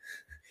 yeah.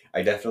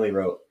 I definitely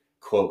wrote,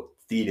 quote,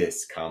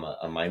 Thetis, comma,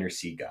 a minor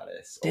sea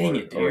goddess. Dang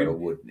it, dude. Or a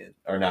wood nymph.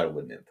 Or not a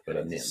wood nymph, but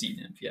a nymph. Sea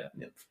nymph, yeah.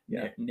 Nymph,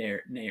 yeah.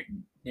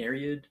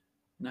 Nereid?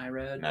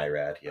 Nirad,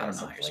 yeah. I don't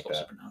know how you're supposed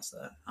to pronounce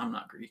that. I'm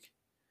not Greek.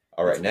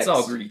 All right, next. It's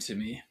all Greek to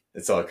me.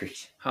 It's all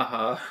Greek.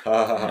 Haha.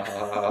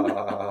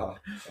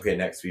 Okay,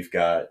 next we've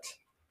got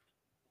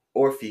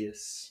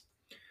Orpheus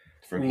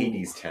from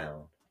Hades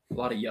Town. A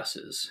lot of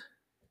yusses,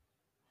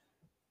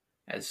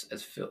 as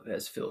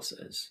Phil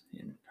says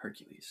in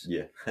Hercules.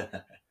 Yeah.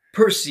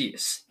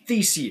 Perseus,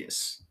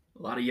 Theseus,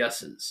 a lot of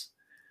yusses.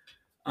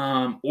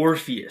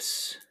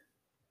 Orpheus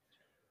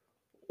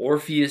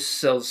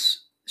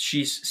sells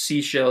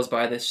seashells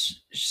by the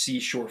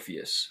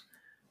seashorepheus.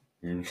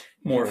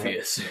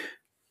 Morpheus.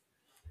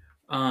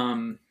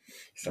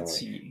 Let's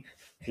see.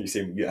 You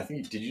say? Yeah, I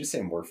think. Did you just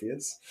say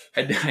Morpheus?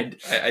 I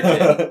did.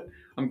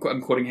 I'm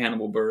quoting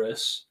Hannibal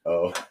Buress.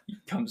 Oh. He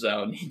comes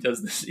out and he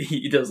does this.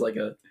 He does like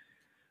a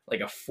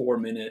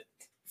 4-minute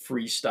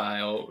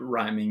freestyle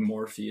rhyming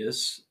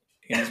Morpheus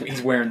and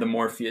he's wearing the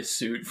Morpheus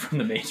suit from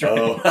the Matrix.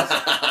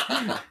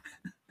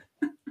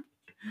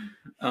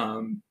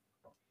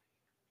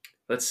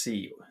 Let's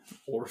see,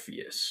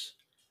 Orpheus.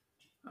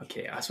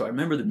 Okay, so I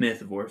remember the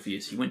myth of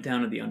Orpheus. He went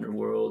down to the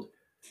underworld,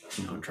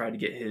 tried to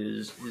get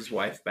his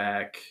wife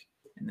back,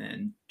 and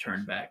then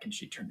turned back, and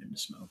she turned into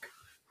smoke,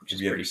 which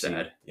is pretty sad.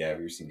 Have you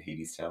ever seen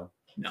Hadestown?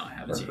 No, I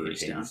haven't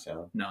seen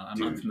Hadestown. No, I'm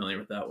not familiar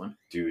with that one.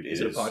 Dude,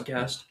 is it a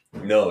podcast?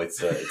 No,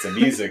 it's a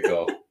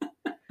musical.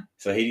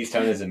 So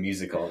Hadestown is a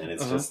musical, and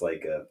it's just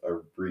like a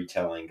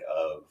retelling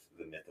of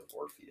the myth of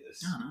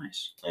Orpheus. Oh,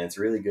 nice. And it's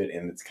really good,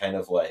 and it's kind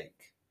of like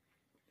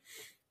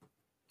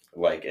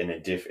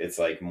it's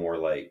like more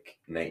like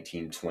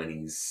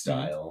 1920s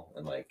style,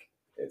 and like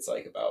it's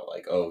like about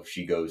like, oh,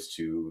 she goes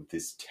to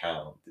this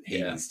town,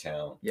 Hades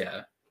town,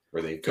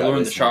 where they to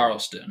learn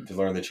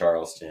the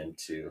Charleston,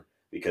 too,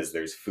 because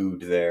there's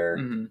food there,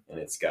 and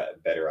it's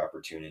got better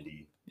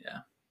opportunity,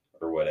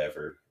 or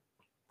whatever.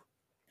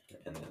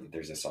 And then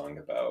there's a song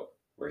about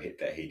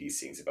that Hades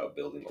sings about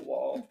building a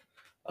wall.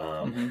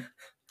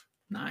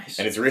 Nice.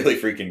 And it's really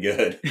freaking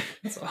good.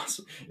 That's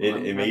awesome.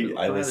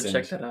 I listened.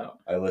 Check that out.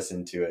 I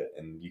listened to it,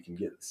 and you can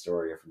get the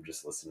story from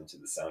just listening to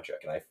the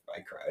soundtrack. And I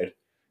cried.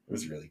 It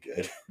was really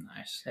good.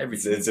 Nice.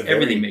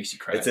 Everything makes you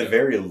cry. It's a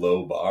very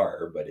low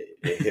bar, but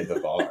it hit the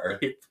bar.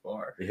 It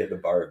hit the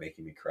bar of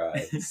making me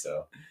cry.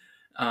 So,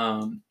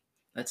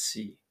 let's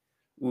see.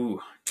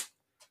 Ooh,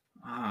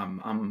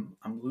 I'm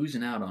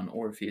losing out on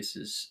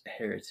Orpheus's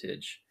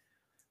heritage,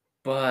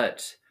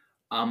 but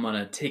I'm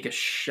gonna take a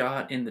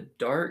shot in the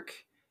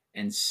dark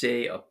and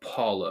say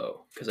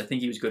Apollo, because I think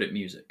he was good at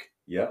music.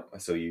 Yeah,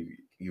 so you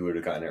would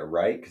have gotten it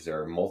right, because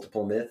there are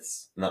multiple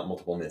versions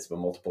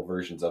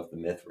of the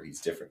myth where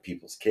he's different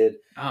people's kid.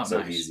 Oh, so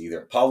nice. He's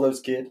either Apollo's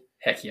kid.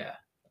 Heck yeah.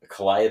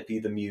 Calliope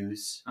the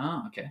Muse.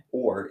 Oh, okay.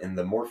 Or in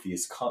the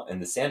in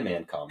the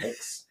Sandman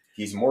comics,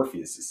 he's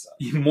Morpheus' son.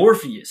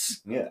 Morpheus.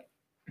 Yeah.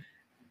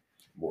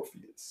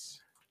 Morpheus.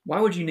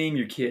 Why would you name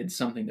your kid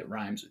something that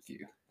rhymes with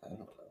you? I don't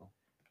know.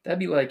 That'd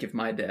be like if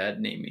my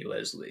dad named me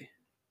Leslie.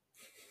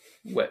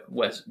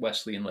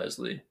 Wesley and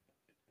Leslie.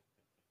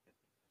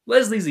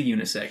 Leslie's a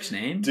unisex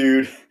name.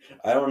 Dude,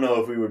 I don't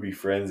know if we would be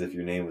friends if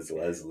your name was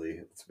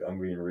Leslie. I'm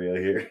being real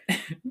here.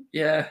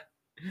 Yeah.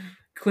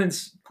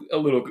 Clint's a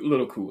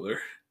little cooler.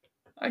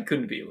 I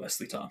couldn't be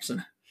Leslie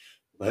Thompson.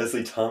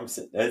 Leslie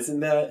Thompson? That's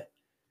a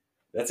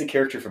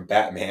character from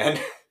Batman.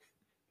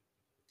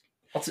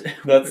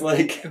 That's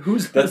like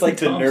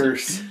the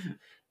nurse.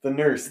 The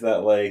nurse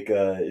that like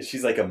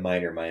she's like a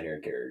minor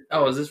character.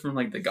 Oh, is this from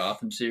like the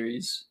Gotham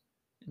series?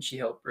 And she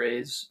helped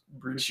raise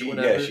Bruce or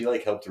whatever? Yeah, she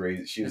like helped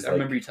raise. She was. I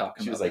remember you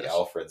talking. She was like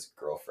Alfred's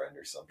girlfriend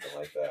or something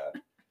like that,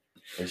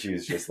 and she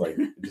was just like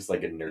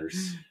a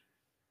nurse.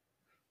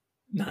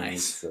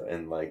 Nice.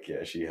 And like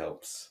she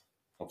helps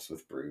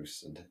with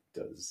Bruce and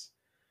does,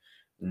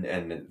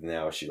 and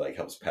now she like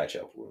helps patch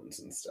up wounds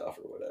and stuff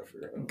or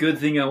whatever. Good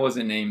thing I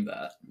wasn't named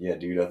that. Yeah,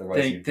 dude.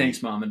 Otherwise,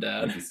 thanks, Mom and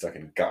Dad. You'd be stuck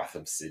in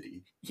Gotham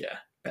City. Yeah,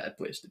 bad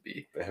place to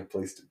be. Bad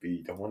place to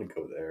be. Don't want to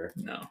go there.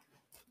 No.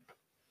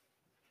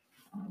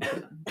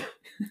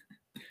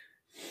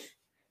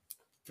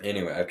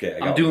 Anyway, okay.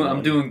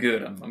 I'm doing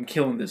good. I'm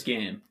killing this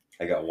game.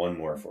 I got one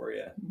more for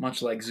you.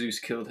 Much like Zeus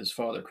killed his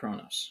father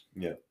Kronos.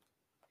 Yeah.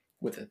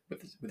 With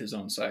his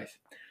own scythe.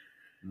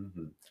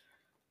 Mm-hmm.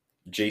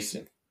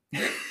 Jason.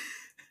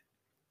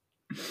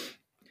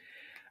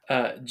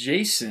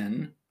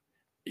 Jason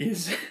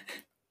is.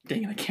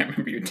 Dang it! I can't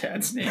remember your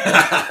dad's name.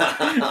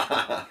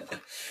 I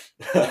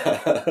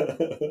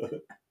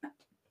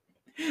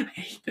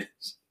hate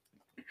this.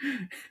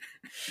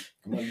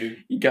 Come on,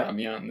 dude. You got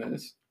me on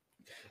this.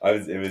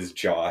 It was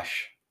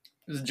Josh.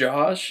 It was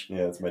Josh?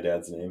 Yeah, that's my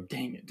dad's name.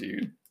 Dang it,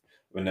 dude.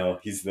 But no,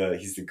 he's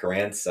the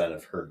grandson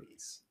of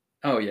Hermes.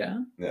 Oh yeah?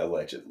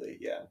 Allegedly,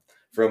 yeah.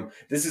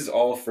 This is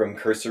all from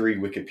cursory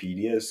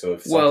Wikipedia, so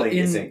if something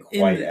isn't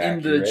quite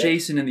accurate. In the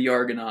Jason and the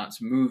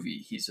Argonauts movie,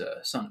 he's a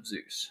son of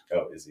Zeus.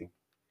 Oh, is he?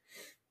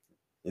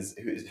 Is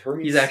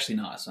Hermes? He's actually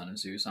not a son of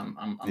Zeus.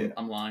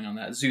 I'm lying on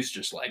that. Zeus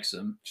just likes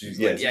him.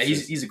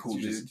 He's a cool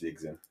dude. Just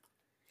digs him.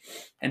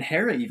 And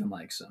Hera even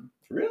likes him.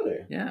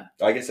 Really? Yeah.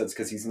 I guess that's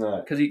because he's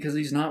not. Because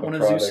he's not one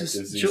of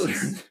Zeus's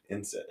children.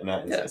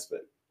 Not incest,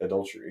 but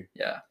adultery.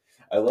 Yeah.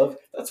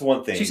 That's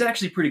one thing. She's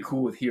actually pretty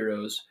cool with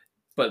heroes,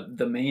 but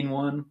the main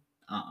one,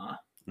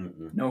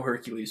 no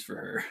Hercules for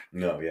her.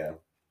 No, yeah.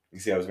 You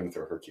see, I was going to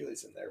throw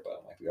Hercules in there, but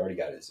I'm like, we already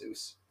got a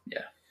Zeus.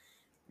 Yeah.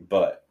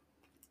 But,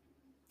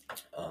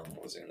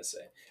 what was I going to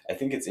say? I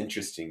think it's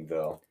interesting,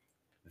 though,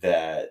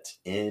 that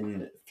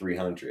in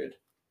 300,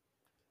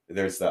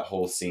 there's that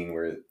whole scene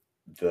where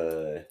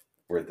the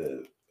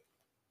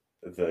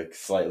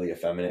slightly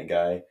effeminate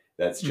guy,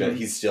 that's just,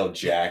 he's still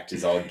jacked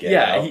as all get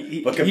out.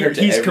 But compared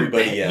to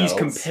everybody else, he's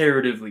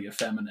comparatively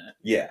effeminate.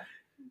 Yeah.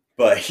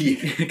 But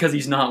because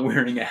he's not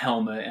wearing a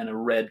helmet and a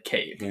red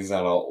cape. He's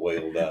not all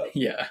oiled up.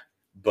 Yeah.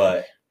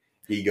 But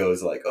he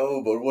goes like,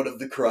 oh, but what of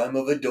the crime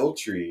of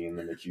adultery? And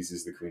then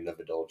accuses the queen of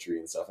adultery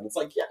and stuff. And it's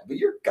like, yeah, but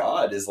your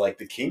god is like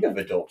the king of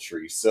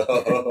adultery.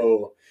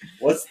 So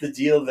what's the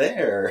deal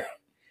there?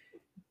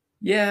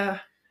 Yeah.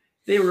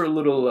 they were a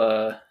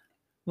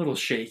little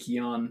shaky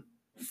on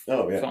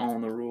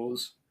following the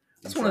rules.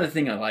 That's one of the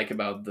things I like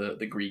about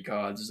the Greek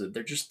gods is that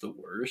they're just the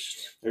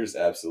worst. They're just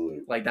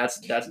absolute. Like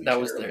that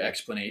was their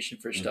explanation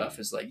for stuff.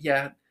 Is like,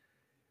 yeah,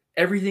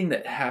 everything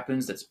that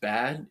happens that's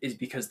bad is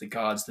because the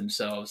gods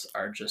themselves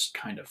are just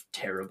kind of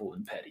terrible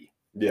and petty.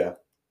 Yeah.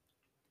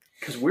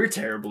 Because we're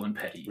terrible and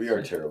petty. We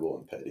are terrible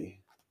and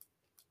petty.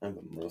 I'm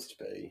the most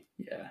petty.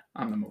 Yeah,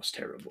 I'm the most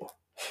terrible.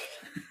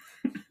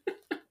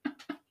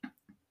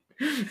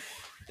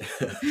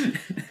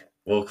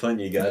 Well, Clint,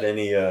 you got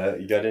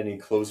any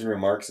closing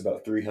remarks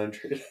about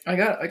 300? I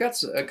got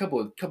a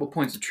couple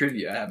points of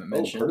trivia I haven't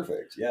mentioned. Oh,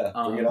 perfect. Yeah,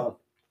 bring it on.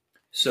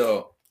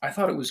 So I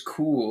thought it was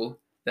cool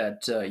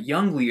that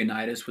young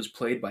Leonidas was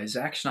played by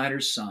Zack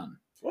Snyder's son.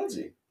 Was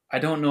he? I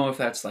don't know if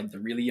that's like the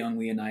really young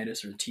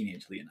Leonidas or the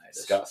teenage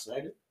Leonidas. Scott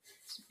Snyder?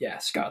 Yeah,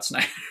 Scott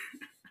Snyder.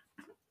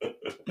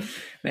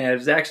 Man,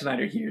 if Zack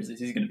Snyder hears this,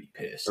 he's gonna be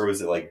pissed. Or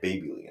was it like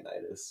baby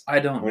Leonidas? I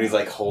don't know. When he's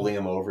like holding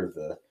him over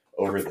the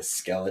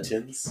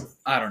skeletons?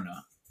 I don't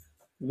know.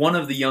 One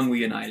of the young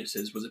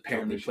Leonidases was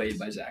apparently played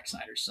by Zack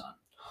Snyder's son.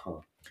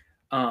 Huh.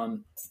 All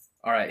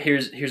right,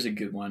 here's a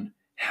good one.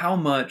 How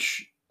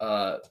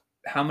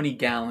many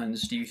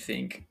gallons do you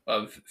think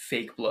of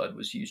fake blood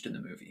was used in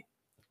the movie?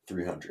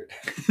 300.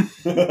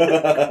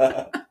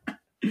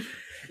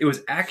 It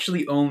was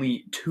actually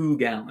only 2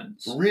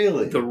 gallons.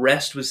 Really? The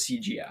rest was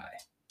CGI.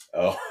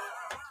 Oh.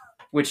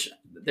 Which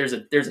there's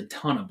a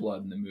ton of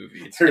blood in the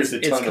movie. It's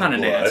kind of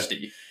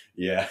nasty.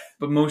 Yeah.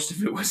 But most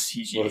of it was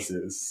CG. Most of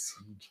it is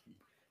CG.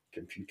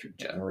 Computer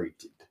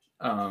generated.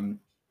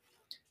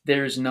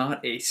 There's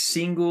not a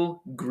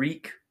single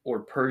Greek or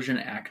Persian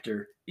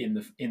actor in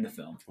the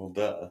film. Well,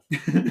 duh.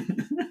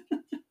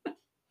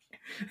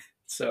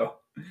 So,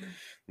 the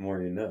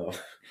more you know.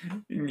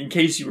 In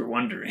case you were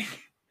wondering.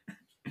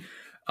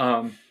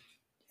 And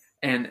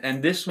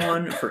this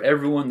one for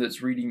everyone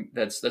that's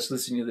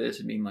listening to this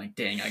and being like,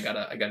 dang, I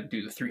gotta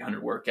do the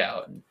 300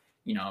 workout and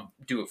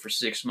do it for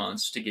 6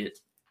 months to get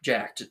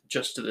jacked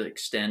just to the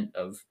extent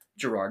of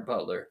Gerard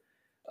Butler.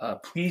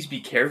 Please be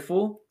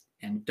careful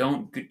and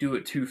don't do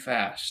it too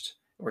fast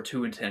or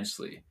too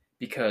intensely,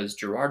 because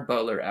Gerard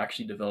Butler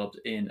actually developed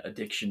an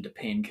addiction to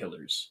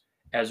painkillers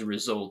as a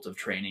result of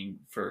training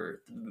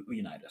for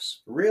Leonidas.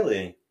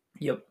 Really?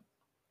 Yep.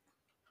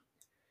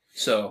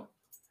 So,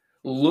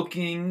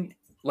 looking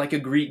like a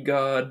Greek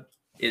god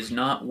is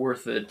not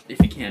worth it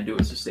if you can't do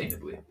it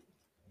sustainably.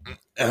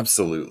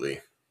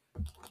 Absolutely.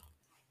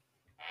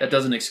 That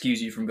doesn't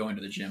excuse you from going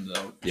to the gym,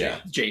 though.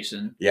 Yeah.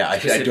 Jason. Yeah, I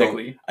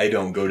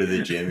don't go to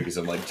the gym because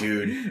I'm like,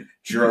 dude,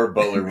 Gerard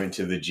Butler went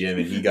to the gym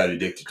and he got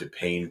addicted to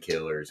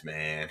painkillers,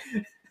 man.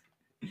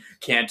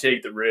 Can't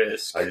take the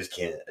risk. I just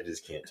can't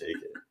take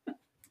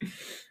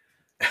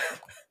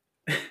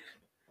it.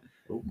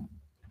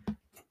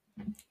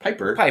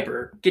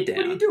 Piper, get down.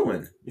 What are you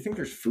doing? You think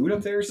there's food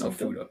up there or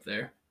something? No food up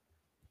there.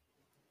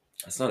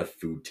 That's not a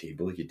food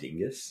table, you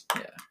dingus.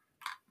 Yeah.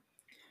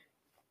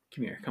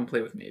 Come here. Come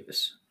play with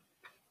Mavis.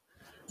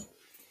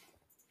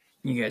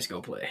 You guys go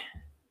play.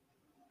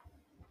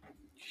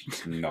 She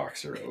just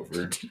knocks her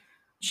over.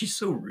 She's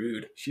so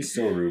rude. She's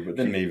so rude, but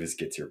then Mavis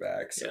gets her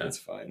back, so it's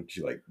fine.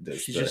 She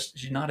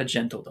she's not a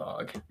gentle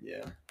dog.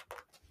 Yeah.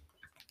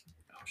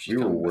 We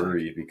were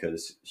worried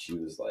because she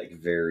was like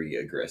very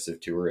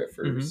aggressive to her at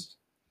first. Mm-hmm.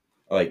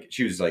 Like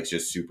she was like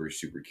just super,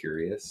 super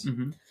curious.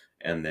 Mm-hmm.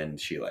 And then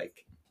she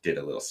like did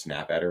a little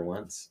snap at her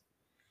once.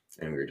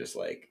 And we were just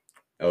like,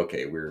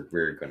 okay,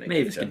 we're going to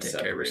keep them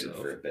separated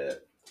for a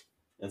bit.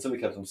 And so we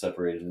kept them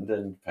separated, and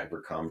then Piper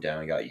calmed down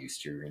and got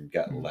used to her and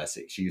got less.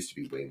 She used to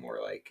be way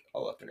more like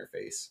all up in her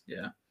face.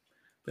 Yeah.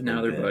 But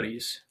now they're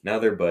buddies. Now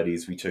they're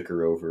buddies. We took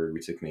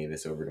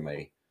Mavis over to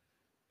my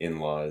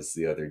in-laws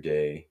the other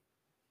day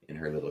in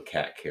her little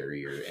cat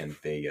carrier, and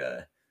they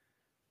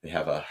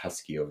have a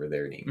husky over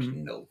there named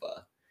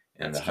Nova.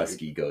 And the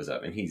husky goes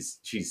up, and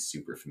she's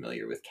super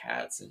familiar with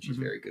cats, and she's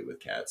very good with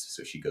cats.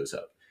 So she goes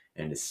up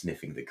and is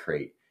sniffing the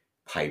crate.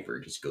 Piper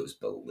just goes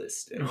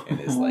ballistic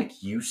and is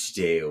like, you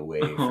stay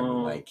away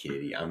from my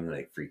kitty. I'm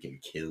going to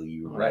freaking kill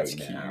you right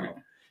now. Cute.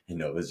 And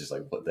Nova's just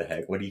like, what the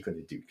heck? What are you going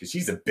to do? Because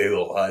she's a big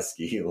old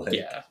husky. Like,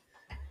 yeah.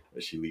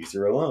 But she leaves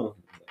her alone.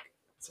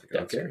 It's like,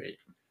 that's okay. Great.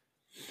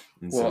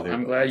 Well,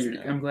 I'm glad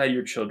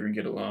your children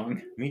get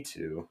along. Me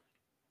too.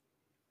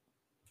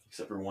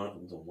 Except for one of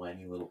them's a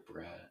whiny little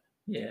brat.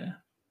 Yeah.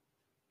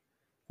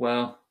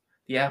 Well,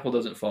 the apple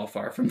doesn't fall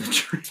far from the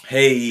tree.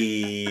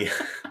 Hey.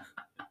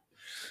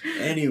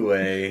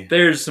 Anyway.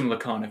 There's some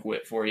laconic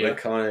wit for you.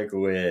 Laconic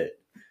wit.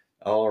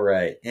 All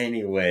right.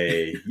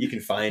 Anyway, you can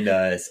find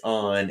us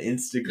on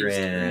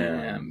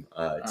Instagram.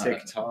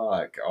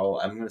 TikTok.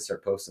 I'm going to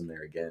start posting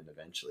there again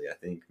eventually, I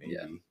think, maybe.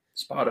 Yeah.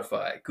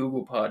 Spotify,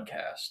 Google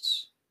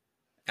Podcasts.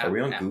 Are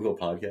we on Google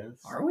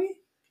Podcasts? Are we?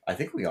 I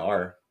think we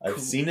are. I've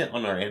seen it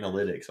on our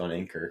analytics on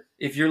Anchor.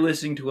 If you're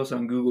listening to us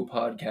on Google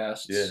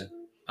Podcasts, hit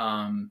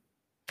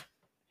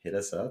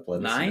us up.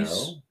 Let us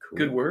know. Cool.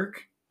 Good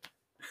work.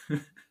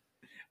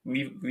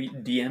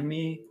 DM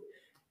me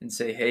and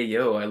say, hey,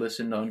 yo, I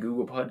listened on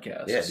Google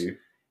Podcasts. Yeah, dude.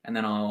 And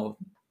then I'll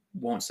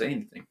won't say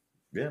anything.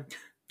 Yeah,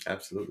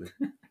 absolutely.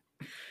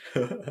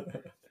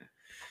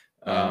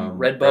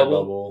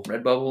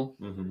 Redbubble.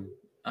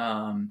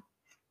 Mm-hmm.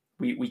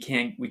 We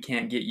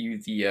can't get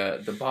you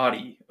the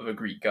body of a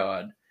Greek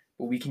god,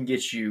 but we can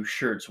get you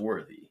shirts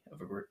worthy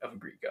of a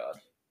Greek god.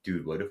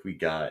 Dude, what if we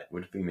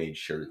made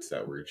shirts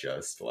that were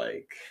just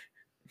like,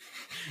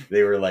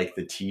 they were like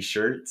the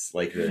t-shirts,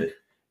 like the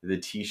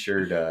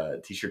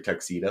t-shirt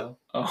tuxedo.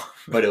 Oh,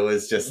 but it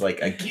was just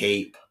like a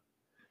cape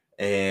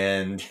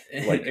and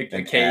like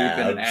a cape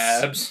and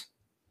abs.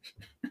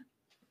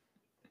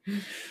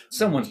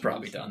 Someone's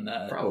probably done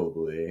that.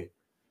 Probably.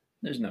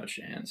 There's no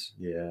chance.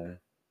 Yeah.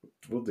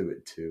 We'll do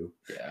it too.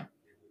 Yeah.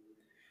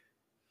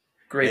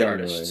 Great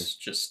artists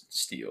just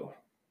steal.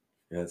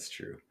 That's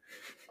true.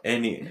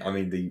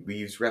 We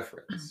use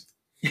reference.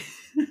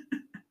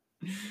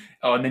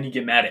 Oh, and then you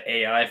get mad at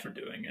AI for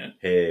doing it.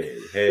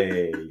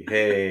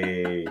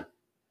 Hey.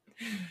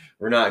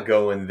 We're not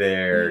going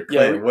there.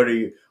 Clay, yeah.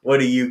 What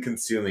are you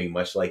consuming,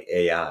 much like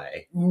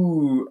AI?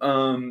 Ooh,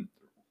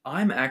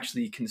 I'm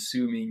actually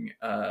consuming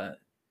The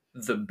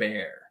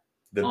Bear.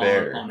 The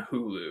Bear on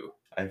Hulu.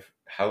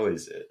 How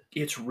is it?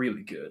 It's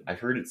really good. I've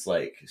heard it's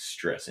like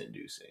stress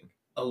inducing.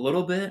 A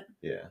little bit.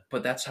 Yeah.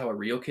 But that's how a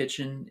real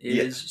kitchen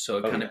is. Yeah. So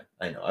it kind of.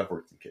 I know. I've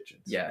worked in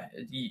kitchens. Yeah.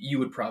 You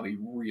would probably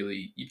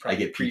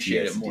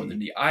appreciate it more than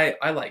me.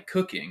 I like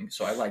cooking,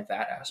 so I like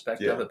that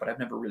aspect of it, but I've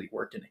never really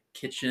worked in a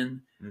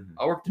kitchen. Mm-hmm.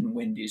 I worked in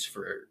Wendy's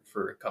for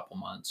a couple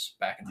months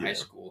back in high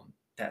school, and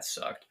that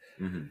sucked.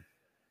 Mm-hmm.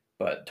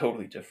 But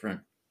totally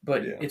different.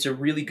 But it's a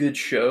really good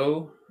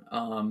show.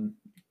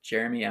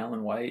 Jeremy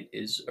Allen White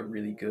is a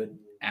really good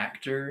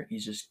actor.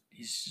 He's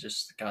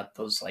just got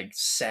those like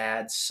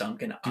sad,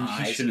 sunken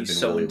eyes. He should have been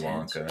so Willy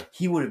Wonka.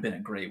 He would have been a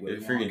great Willy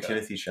Wonka. Freaking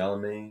Timothy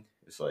Chalamet.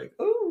 It's like,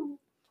 ooh,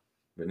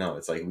 but no,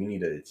 it's like we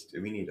need a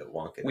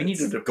Wonka. We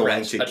need a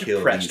depressed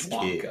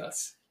Wonka.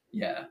 Kids.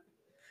 Yeah,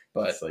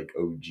 but it's like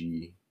OG.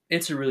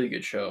 It's a really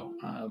good show.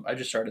 I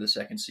just started the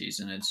second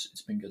season.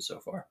 It's been good so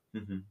far.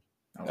 Mm-hmm.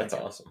 That's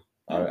awesome.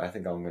 I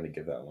think I'm going to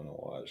give that one a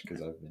watch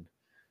because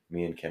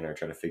me and Ken are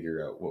trying to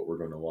figure out what we're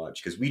going to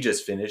watch because we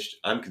just finished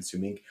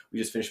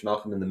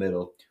Malcolm in the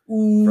Middle.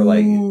 Ooh. For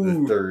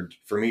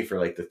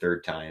like the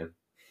third time.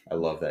 I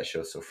love that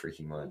show so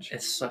freaking much.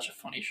 It's such a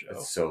funny show.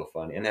 It's so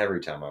funny. And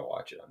every time I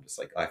watch it, I'm just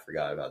like, I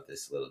forgot about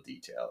this little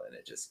detail. And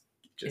it just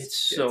it's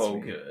so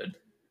good.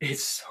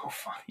 It's so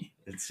funny.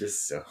 It's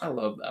just so. I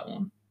love that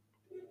one.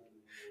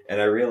 And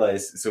I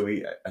realized,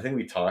 I think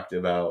we talked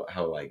about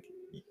how like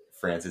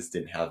Francis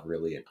didn't have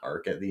really an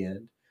arc at the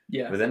end.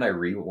 Yeah. But then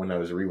when I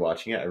was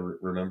rewatching it, I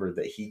remembered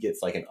that he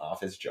gets like an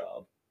office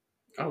job.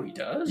 Oh, he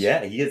does?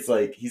 Yeah, he gets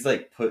like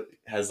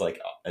has like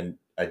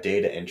a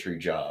data entry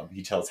job.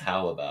 He tells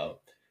Hal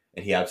about,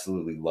 and he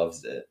absolutely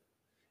loves it.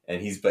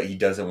 And he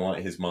doesn't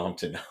want his mom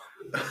to know.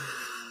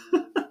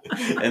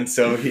 And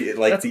so he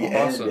like that's the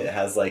awesome. End. It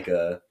has like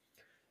a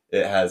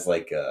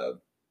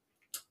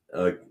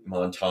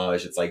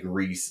montage. It's like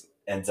Reese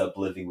ends up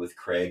living with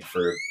Craig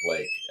for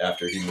like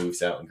after he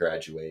moves out and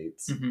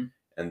graduates,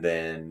 and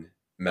then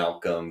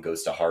Malcolm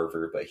goes to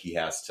Harvard, but he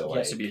has to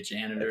be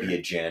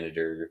a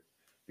janitor.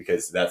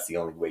 Because that's the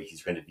only way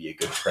he's going to be a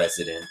good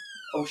president.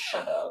 Oh,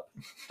 shut up.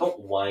 Don't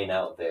whine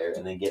out there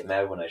and then get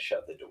mad when I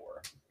shut the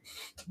door.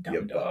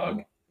 Dumb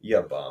dog.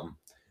 Yeah, bum.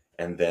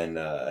 And then...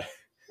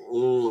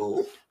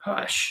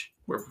 Hush.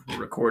 We're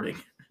recording.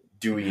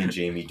 Dewey and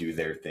Jamie do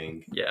their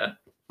thing. Yeah.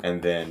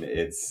 And then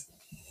it's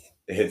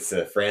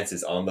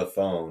Francis on the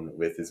phone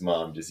with his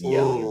mom just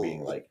yelling and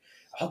being like,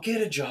 I'll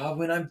get a job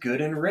when I'm good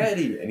and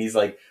ready. And he's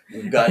like,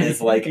 got his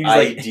like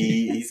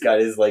ID. He's got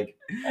his like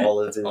all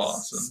of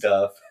his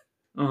stuff.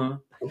 Uh-huh.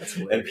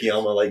 And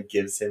Pioma like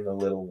gives him a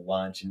little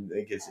lunch and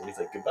he's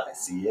like, goodbye,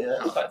 see ya.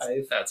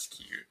 Oh, that's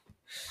cute.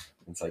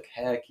 It's like,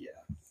 heck yeah.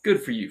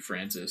 Good for you,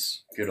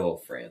 Francis. Good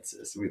old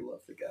Francis. We love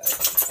the guy.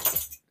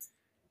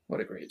 What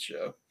a great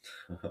show.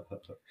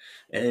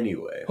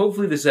 Anyway.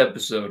 Hopefully this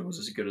episode was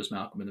as good as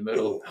Malcolm in the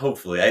Middle.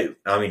 Hopefully.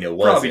 I mean, it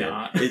wasn't. Probably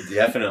not. It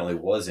definitely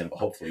wasn't, but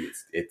hopefully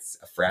it's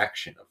a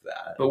fraction of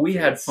that. But we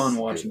had fun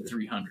watching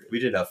 300. We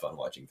did have fun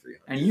watching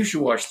 300. And you should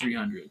watch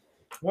 300.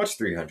 Watch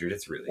 300.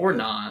 It's really or good.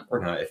 not.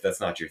 Or not. If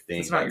that's not your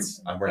thing,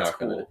 we're not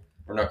cool.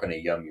 We're not going to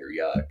yum your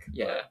yuck.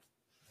 Yeah.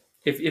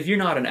 But if you're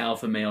not an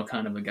alpha male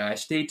kind of a guy,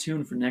 stay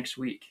tuned for next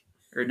week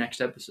or next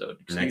episode.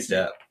 Next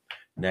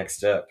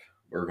up,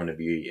 we're going to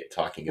be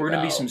talking about... We're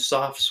going to be some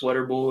soft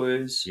sweater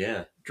boys.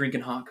 Yeah.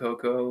 Drinking hot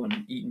cocoa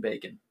and eating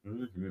bacon.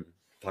 Mm-hmm.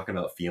 Talking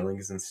about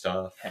feelings and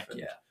stuff. Heck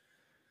yeah.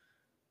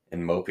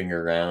 And moping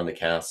around a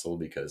castle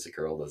because a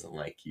girl doesn't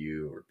like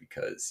you or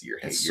because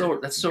that's so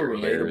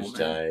relatable,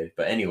 died.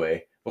 But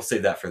anyway, we'll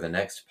save that for the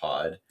next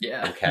pod.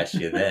 Yeah. We'll catch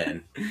you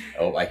then.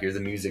 Oh, I hear the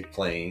music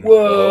playing.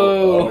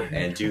 Whoa!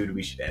 And dude,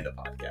 we should end a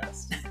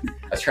podcast.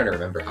 I was trying to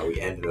remember how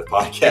we ended the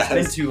podcast.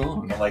 It's been too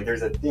long. I'm like,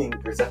 there's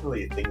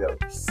definitely a thing that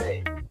we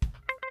say.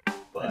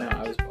 But I know,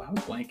 I was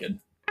blanking.